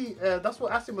see. That's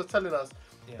what Hassan was telling us.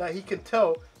 Yeah. That he can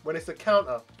tell when it's a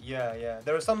counter. Yeah.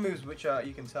 There are some moves which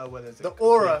you can tell whether it's a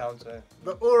aura counter.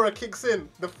 The aura kicks in.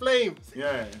 The flame.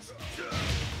 Yes.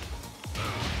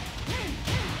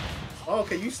 Oh,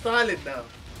 okay, you styling now.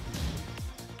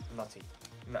 Nutty.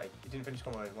 No, you didn't finish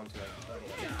combo 1, 2,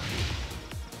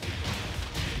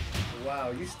 8.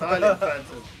 Wow, you styling,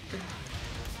 Phantom.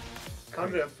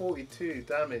 142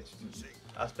 damage.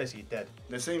 That's basically dead.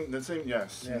 The same,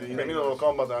 yes. Yeah, in the middle of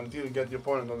combat, until you get your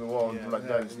opponent on the wall, like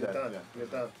that, it's dead. Done. You're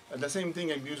done. And the same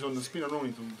thing I use on the spinner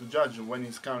rune to judge when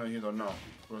it's counter hit or not.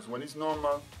 Because when it's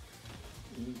normal.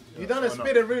 You done a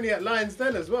spinner Rooney at Lions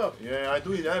Den as well. Yeah, I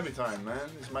do it every time, man.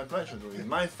 It's my pleasure doing it.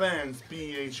 My fans,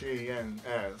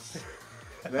 PHANS,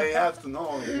 they have to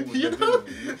know who you told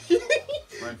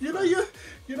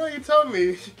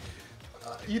me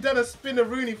you done a spinner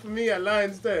Rooney for me at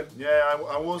Lions Den. Yeah,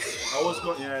 I was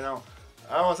going. Yeah, I know.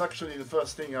 I was actually the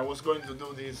first thing. I was going to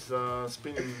do this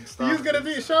spinning stuff. You was gonna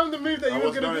do. Show him the move that you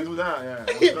were gonna do that. Yeah.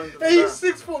 I was going to do he's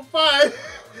 6'5".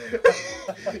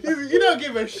 You don't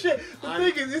give a shit. The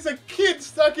thing is, it's a kid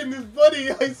stuck in his body.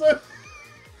 I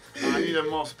needed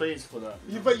more space for that.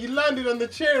 But you landed on the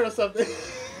chair or something.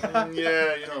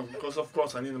 Yeah, because of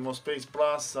course I needed more space.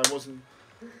 Plus, I wasn't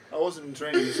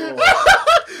training, so I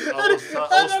was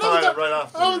tired right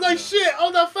after. I was like, shit. I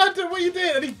was like, Phantom, what you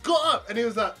did? And he got up and he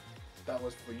was like, that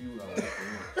was for you.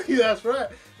 Yeah, that's right.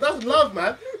 That's love,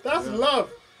 man. That's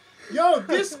love. Yo,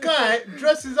 this guy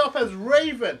dresses up as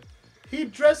Raven. He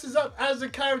dresses up as a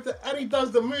character and he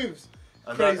does the moves.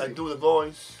 And I do the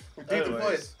voice. Do the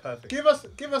voice. Perfect. Give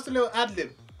us a little ad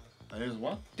lib. And here's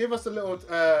what? Give us a little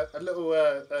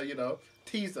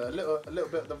teaser, a little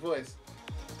bit of the voice.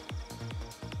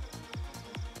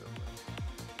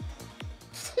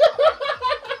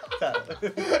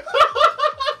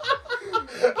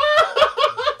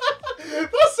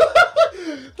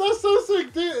 That's so sick.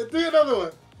 Do another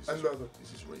one. This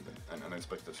is Raven. An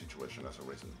unexpected situation has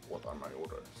arisen. What are my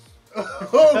orders?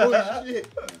 Oh shit!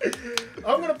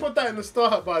 I'm gonna put that in the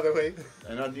start, by the way.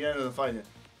 And at the end of the fight, what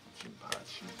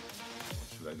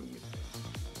should I do with it?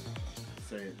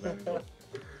 Say it, let it go.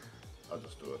 I'll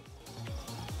just do it.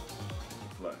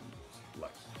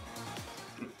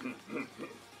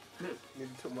 Need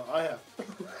to took my eye out.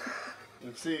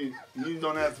 See, you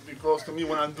don't have to be close to me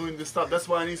when I'm doing this stuff. That's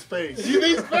why I need space. You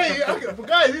need space,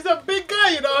 guys. He's a big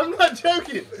guy, I'm not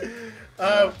joking.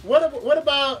 What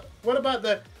about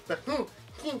the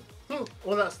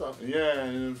all that stuff?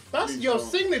 Yeah, that's your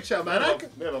signature, man.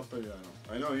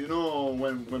 I know.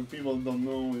 When people don't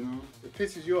know, it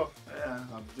pisses you off. Yeah,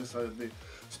 I'm just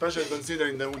especially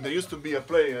considering that there used to be a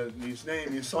player. His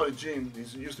name is Solid Jim.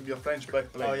 He used to be a French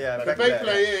back player. Oh yeah, the back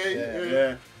player.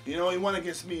 Yeah. He won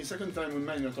against me. Second time we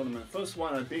met in a tournament. First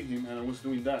one I beat him, and I was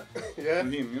doing that with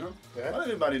him. Yeah. But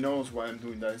everybody knows why I'm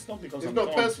doing that. It's not because it's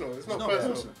not personal. It's not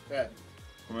personal. Yeah.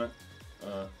 Right.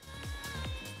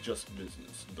 Just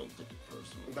business. Don't take it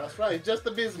personal. That's right. It's just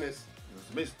the business. It's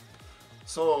the business.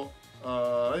 So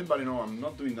everybody know I'm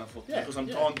not doing that because I'm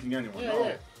taunting anyone.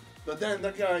 Yeah. But then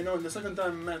that guy, the second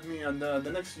time he met me and the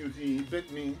next UT, he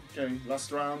beat me. Okay,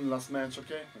 last round, last match.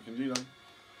 Okay, I can do that.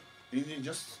 He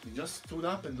just stood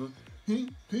up and do. No.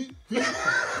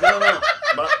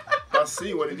 But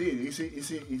see what he did. You see, and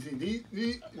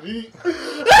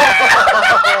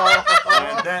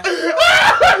then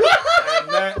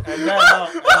no.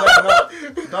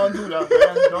 Don't do that,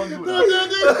 man. Don't do that.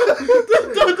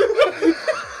 Don't do that.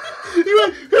 He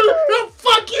went,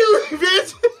 fuck you,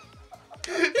 bitch.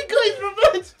 He got his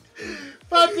revenge.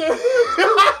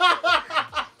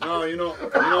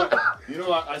 No,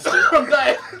 I see. I'm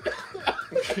dying.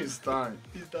 He's dying.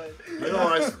 He's dying.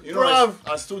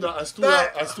 I stood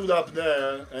up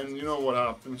there, and you know what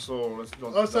happened. So let's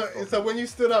not. So when you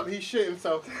stood up, he shit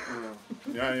himself.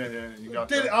 Yeah. You got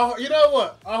Did that. you know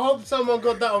what? I hope someone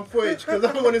got that on footage because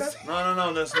I want to see.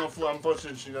 No. There's no footage.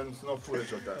 Unfortunately, there's no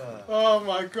footage of that. Oh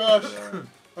my gosh.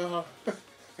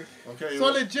 Okay.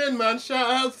 Solid gin, man. Shout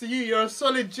out to you. You're a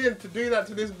solid gin to do that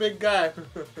to this big guy.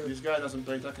 This guy doesn't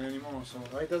play Tekken anymore, so.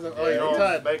 Oh, he doesn't. Yeah, Oh, he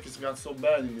retired. Baker's got so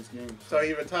bad in this game. So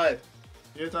he retired.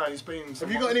 He retired. He's playing.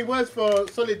 Have you got any words for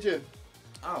solid gin?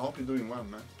 I hope you're doing well,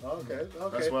 man. Okay.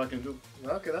 That's what I can do.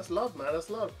 Okay, that's love, man. That's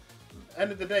love.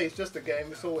 End of the day, it's just a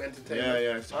game. It's all entertainment.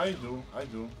 Yeah. I do.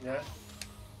 Yeah.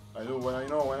 I do. When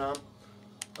I'm.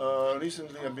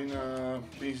 Recently I've been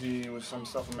busy with some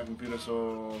stuff on my computer,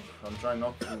 so I'm trying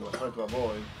to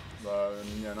avoid. But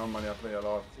yeah, normally I play a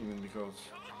lot, even because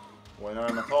when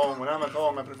I'm at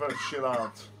home, I prefer to chill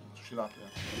out. Yeah.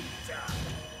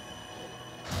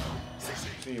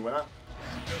 See, when I.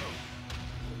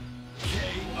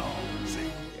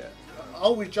 I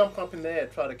always jump up in the air,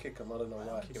 try to kick him. I don't know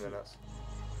why. Kick him in the nuts.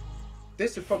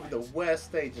 This is probably the worst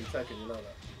stage in Tekken. You know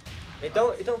that. It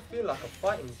don't feel like a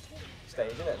fighting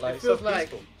stage, isn't it? Like, it feels so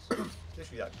like it's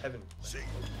literally like heaven.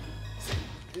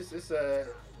 this is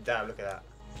Damn, look at that.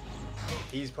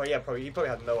 He probably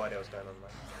had no idea what's going on,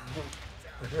 man.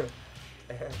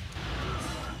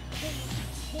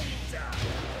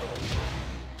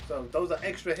 So those are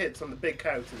extra hits on the big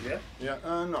characters, yeah? Yeah,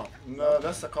 no,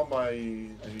 that's the combo.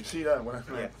 You see that when I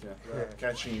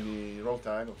catching the roll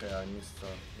tag. Okay, I missed.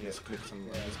 Just click some.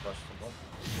 This button.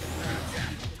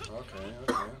 Okay.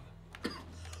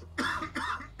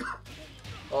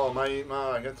 Oh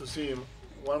I get to see him.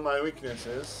 One of my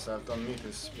weaknesses I've done meet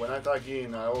is when I tag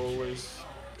in, I always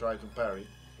try to parry.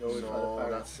 So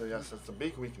that's a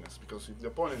big weakness, because if the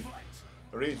opponent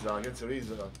gets a read,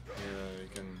 you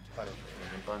can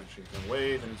punish. You can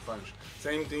wait and it's punished.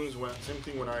 Same thing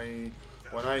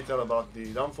when I tell about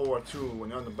the down forward 2 when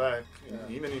you're on the back,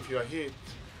 even if you are hit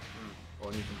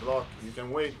or you can block, you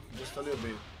can wait just a little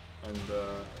bit and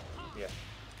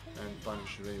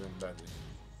punish Raven badly.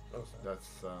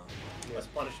 That's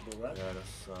punishable, right? Yeah,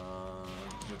 that's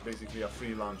just basically a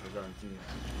free launcher guarantee.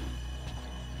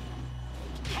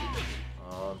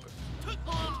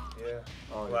 Yeah.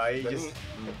 Oh, well, he just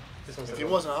if it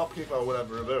wasn't a hop kick, I would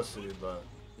have reversed it, but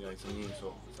yeah, it's a knee,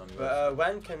 so it's only. But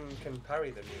Wang can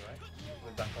parry the knee, right?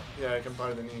 With that one. Yeah, I can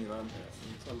parry the knee, man.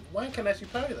 So Wang can actually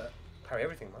parry that. Parry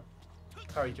everything, man.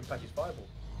 Parry can pack his fireball.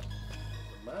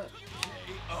 Man.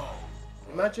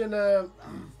 Imagine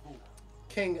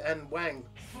King and Wang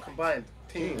combined.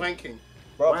 Team Wang King.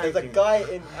 Bro, there's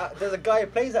a guy who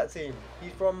plays that team.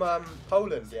 He's from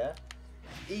Poland, yeah.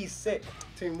 He's sick.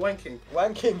 Team Wang King.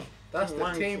 Wang King. That's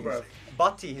the team, bro.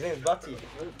 Butty, his name's Butty.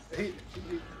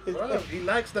 He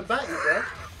likes the batty, bro.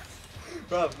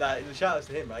 Bro, shout outs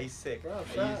to him, man. He's sick. Bro,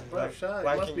 shout.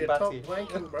 He must be a Batty. top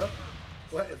wanking, bro.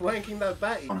 Wanking that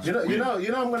batty. You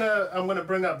know, I'm gonna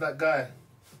bring up that guy.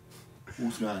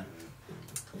 Who's guy?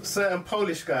 Certain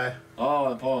Polish guy.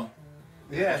 Oh, Paul.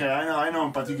 Yeah. Okay, I know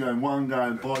in particular one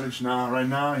guy, Polish right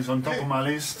now, he's on top of my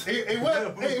list. It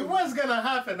was gonna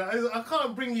happen. I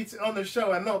can't bring you on the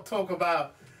show and not talk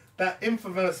about that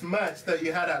infamous match that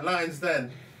you had at Lions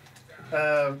Den.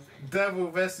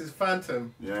 Devil versus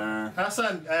Phantom. Yeah.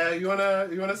 Hassan, you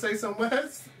wanna say some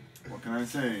words? What can I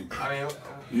say? I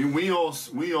mean, we all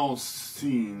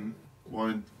seen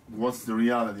what's the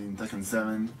reality in Tekken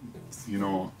 7. You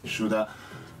know,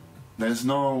 there's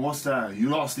no, what's that? You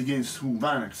lost against who?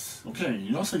 Vanix. Okay,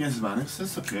 you lost against Vanix,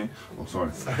 that's okay. Oh,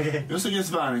 sorry. You lost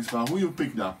against Vanix, but who you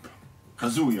picked up?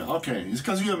 Kazuya. Okay, is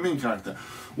Kazuya main character?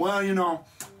 Well, you know,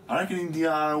 I reckon in the,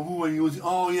 who were you using?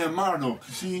 Oh yeah, Marduk,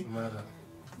 you see? Murder.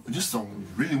 Just a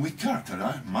really weak character,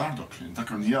 right? Marduk in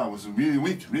Tekken DR was really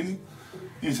weak, really?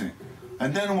 Easy.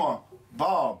 And then what?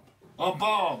 Bob. Oh,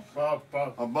 Bob.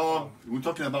 Bob. We're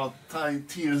talking about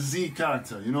tier Z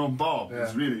character, you know, Bob. Yeah.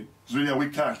 It's really a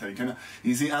weak character.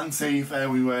 He's unsafe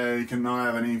everywhere. He cannot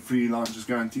have any free launches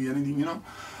guarantee, anything, you know.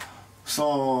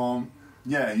 So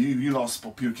yeah, you lost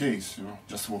for pure case, you know,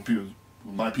 just for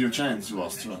by pure chance you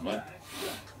lost, right?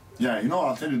 Yeah, you know,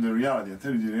 I'll tell you the reality.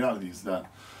 The reality is that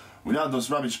without those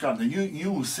rubbish characters,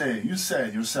 you said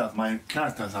yourself, my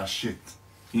characters are shit.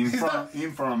 In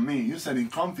front of me, you said it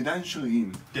confidentially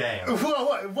in. damn.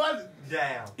 What?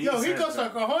 Damn. He got some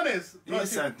cojones. He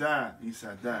said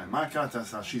that. My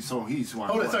characters are shit, so he's one.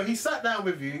 Hold on, so he sat down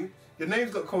with you, your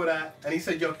names got called out, and he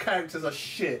said your characters are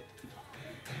shit.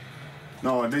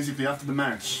 No, basically after the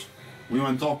match, we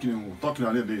went talking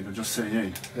a little bit, just saying,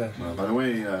 hey, by the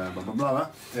way, blah blah blah.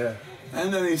 Yeah.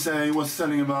 And then he was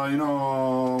telling about, you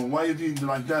know, why you did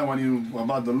like that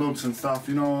about the looks and stuff,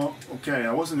 you know. Okay,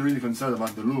 I wasn't really concerned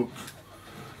about the look,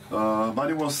 but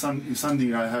it was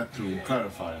something I had to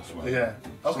clarify as well. Yeah.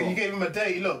 Okay, so, you gave him a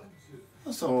dirty look.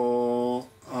 So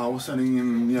I was telling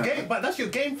him, yeah. But that's your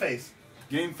game face.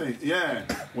 Game face, yeah.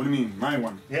 What do you mean, my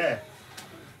one? Yeah.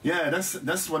 Yeah,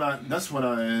 that's what I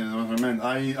meant.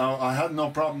 I had no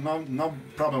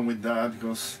problem with that,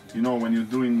 because you know, when you're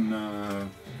doing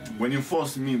when you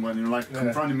force me, when you're like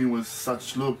confronting me with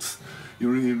such looks,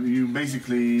 you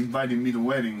basically inviting me to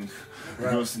wedding,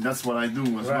 because that's what I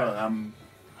do as well.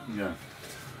 Yeah,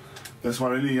 that's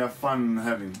what I really have fun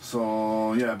having.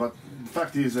 So yeah, but the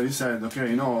fact is that he said, okay,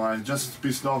 you know, I just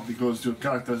pissed off because your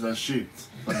characters are shit,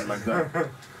 something like that.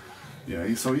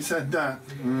 Yeah, so he said that.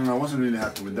 I wasn't really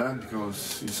happy with that,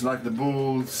 because it's like the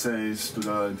bull says to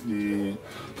the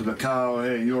cow,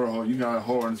 hey, you got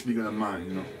horns bigger than mine,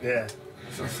 you know. Yeah.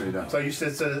 So say that. So you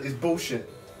said it's bullshit.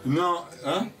 No,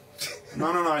 huh?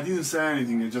 No, I didn't say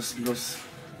anything. Just because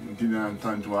I didn't have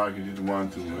time to argue, didn't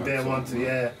want to. Didn't want to,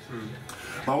 yeah.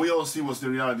 But we all see what the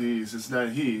reality is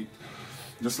that he,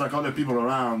 just like other people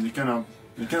around, you cannot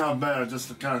bear just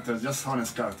the characters, just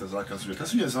honest characters like Kazuya.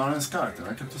 Kazuya is an honest character,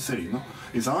 I have to say, you know.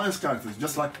 He's an honest character,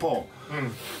 just like Paul.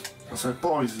 So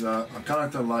Paul is a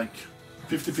character like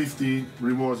 50-50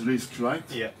 rewards risk, right?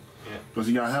 Yeah. Because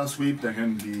he got hell sweep that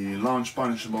can be launch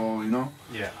punishable, you know.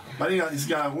 Yeah. But he's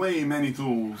got way many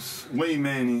tools, way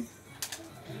many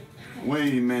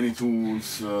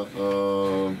tools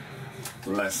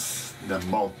less than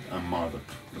Bolt and Marduk.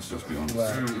 Let's just be honest.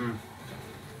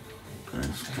 Okay,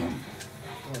 so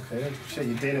okay, shit,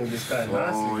 you're dealing with this guy.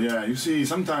 Oh yeah, you see,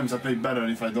 sometimes I play better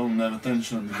if I don't have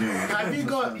attention on the game. Have you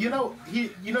got?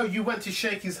 You went to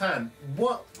shake his hand.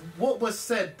 What was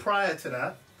said prior to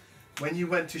that? When you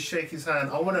went to shake his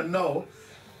hand, I want to know,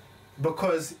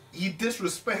 because he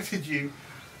disrespected you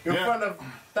in front of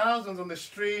thousands on the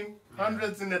stream,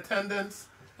 hundreds in attendance.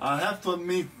 I have to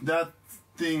admit that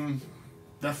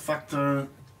factor,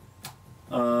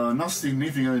 not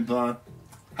significant, but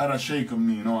had a shake on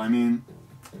me, you know what I mean?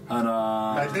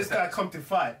 Like, this guy come to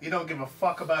fight, he don't give a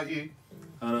fuck about you.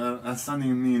 Standing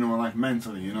in me, you know, like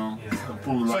mentally, you know.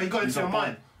 So he got into your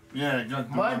mind. Yeah, got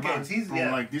mind games. He's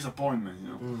like disappointment, you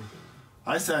know.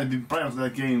 I said prior to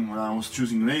that game, when I was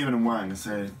choosing Raven and Wang, I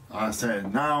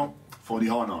said now for the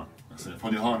honor. I said for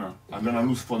the honor. I'm gonna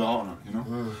lose for the honor, you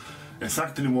know.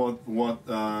 Exactly what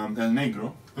El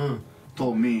Negro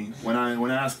told me when I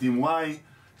asked him why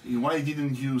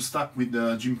didn't you stuck with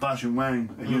Jinpachi and Wang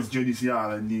against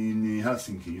JDCR in the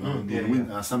Helsinki, you know,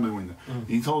 the assembly window.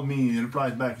 He told me, he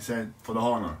replied back, he said for the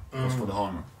honor. It was for the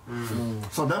honor.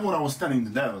 So that's what I was telling the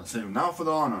devil, saying now for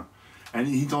the honor. And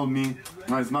he told me,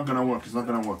 no, it's not gonna work, it's not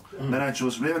gonna work. Then I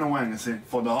chose Raven and Wang and said,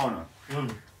 for the honor.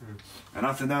 And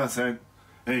after that I said,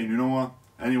 hey, you know what?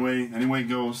 Anyway it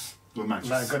goes, good matches.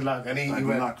 Like, good luck. And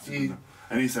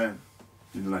he said,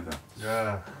 he didn't like that.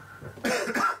 Yeah.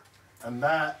 And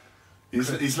that...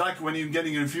 It's like when you're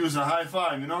getting refused a high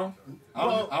five, you know?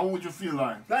 How would you feel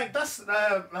like? Like, that's,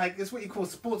 like, it's what you call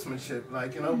sportsmanship.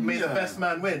 Like, you know, may the best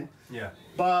man win. Yeah.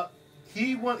 But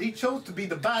he chose to be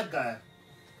the bad guy.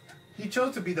 He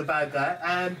chose to be the bad guy,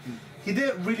 and he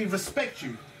didn't really respect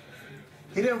you.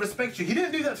 He didn't respect you. He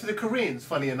didn't do that to the Koreans,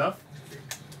 funny enough.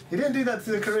 He didn't do that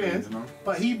to the Koreans,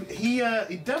 but he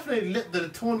definitely lit the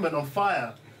tournament on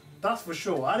fire. That's for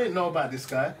sure. I didn't know about this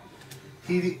guy.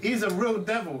 He's a real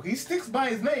devil. He sticks by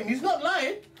his name. He's not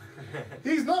lying.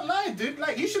 He's not lying, dude.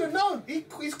 Like, you should have known.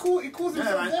 He's cool. He calls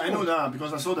himself devil. I know that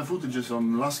because I saw the footages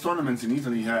on last tournaments in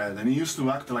Italy he had, and he used to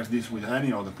act like this with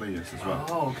any other players as well.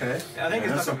 Oh, okay. I think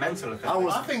it's like a mental effect.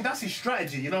 I think that's his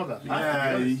strategy. You know that.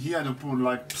 Yeah, he had to put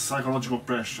like psychological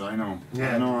pressure. I know.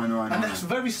 Yeah. I know. And that's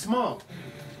very smart.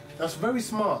 That's very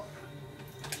smart.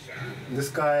 This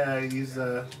guy, he's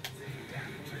well,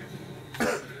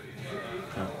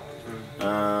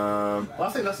 I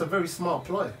think that's a very smart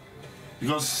ploy.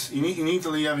 Because in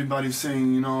Italy, everybody's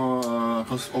saying, you know,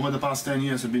 because over the past 10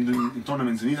 years I've been doing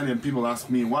tournaments in Italy, and people ask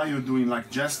me, why are you doing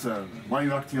like Jester? Why are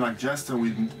you acting like Jester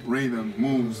with Raven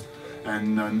moves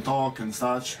and talk and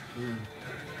such?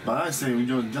 But I say,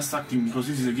 you're just acting because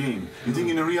this is a game. You think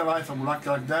in real life I would act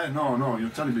like that? No, you're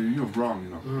telling me you're wrong,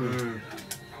 you know.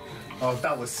 Oh,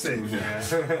 that was sick. Yeah.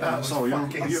 That was so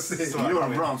sick. You're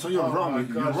wrong. So you're wrong.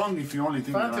 You're wrong if you only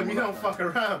think Phantom, you don't fuck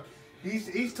around.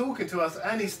 He's talking to us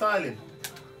and he's styling.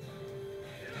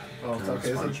 Oh,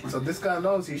 okay. So this guy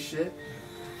knows his shit.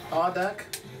 Ardak.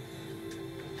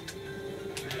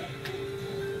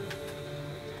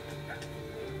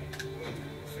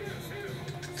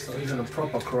 So he's in a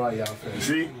proper karate outfit. You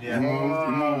see? Yeah. He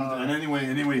moved, and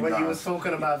anyway, When you was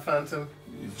talking about Phantom,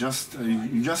 you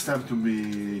just have to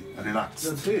be relaxed.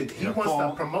 no, dude, he wants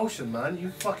that promotion, man. You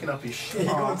fucking up his shit. He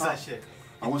wants that shit.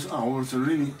 I was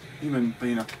really even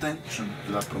paying attention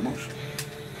to that promotion.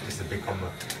 It's a big combo.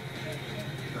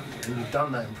 And you've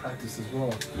done that in practice as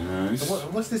well. Yes. So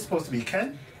what's this supposed to be,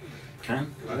 Ken?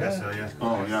 Ken? I guess so, yeah.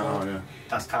 Oh yeah.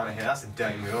 That's kind of here. That's a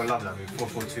dirty move. I love that move.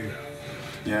 4-4-2.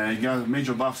 Yeah, he got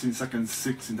major buffs in second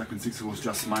 6. In second 6 it was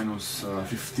just minus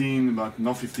 15, but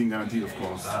not 15 guaranteed, of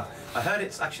course. I heard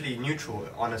it's actually neutral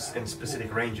on in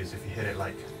specific ranges if you hit it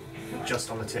like just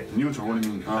on the tip. Neutral, what do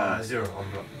you mean? 0 on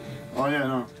block. Oh yeah,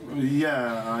 no.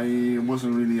 Yeah, I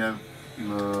wasn't really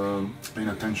paying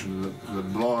attention to the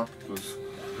block, because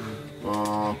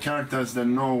characters that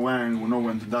know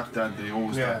when to duck that, they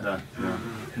always duck that. Yeah.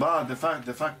 But the fact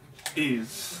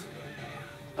is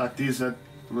that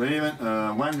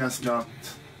Wang has got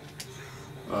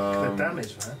The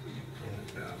damage, man.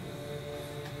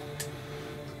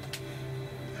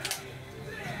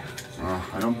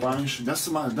 I don't punish. That's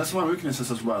my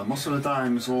weaknesses as well. Most of the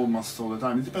time, it's almost all the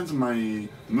time. It depends on my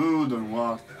mood and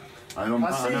what. I don't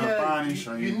punish.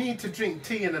 You need to drink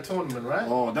tea in a tournament, right?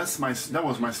 Oh, that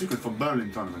was my secret for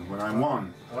Berlin tournament when I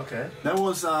won. Okay. There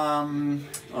was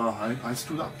I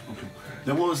stood up. Okay.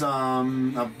 There was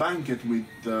a banquet with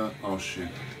oh shit.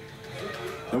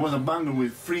 There was a banquet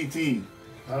with free tea.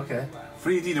 Okay.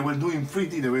 Free tea. They were doing free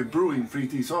tea. They were brewing free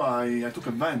tea. So I took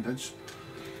advantage,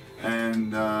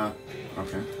 and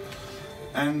okay.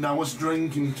 And I was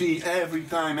drinking tea every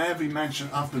time, every match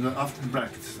after the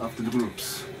brackets, after the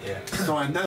groups. Yeah. So and that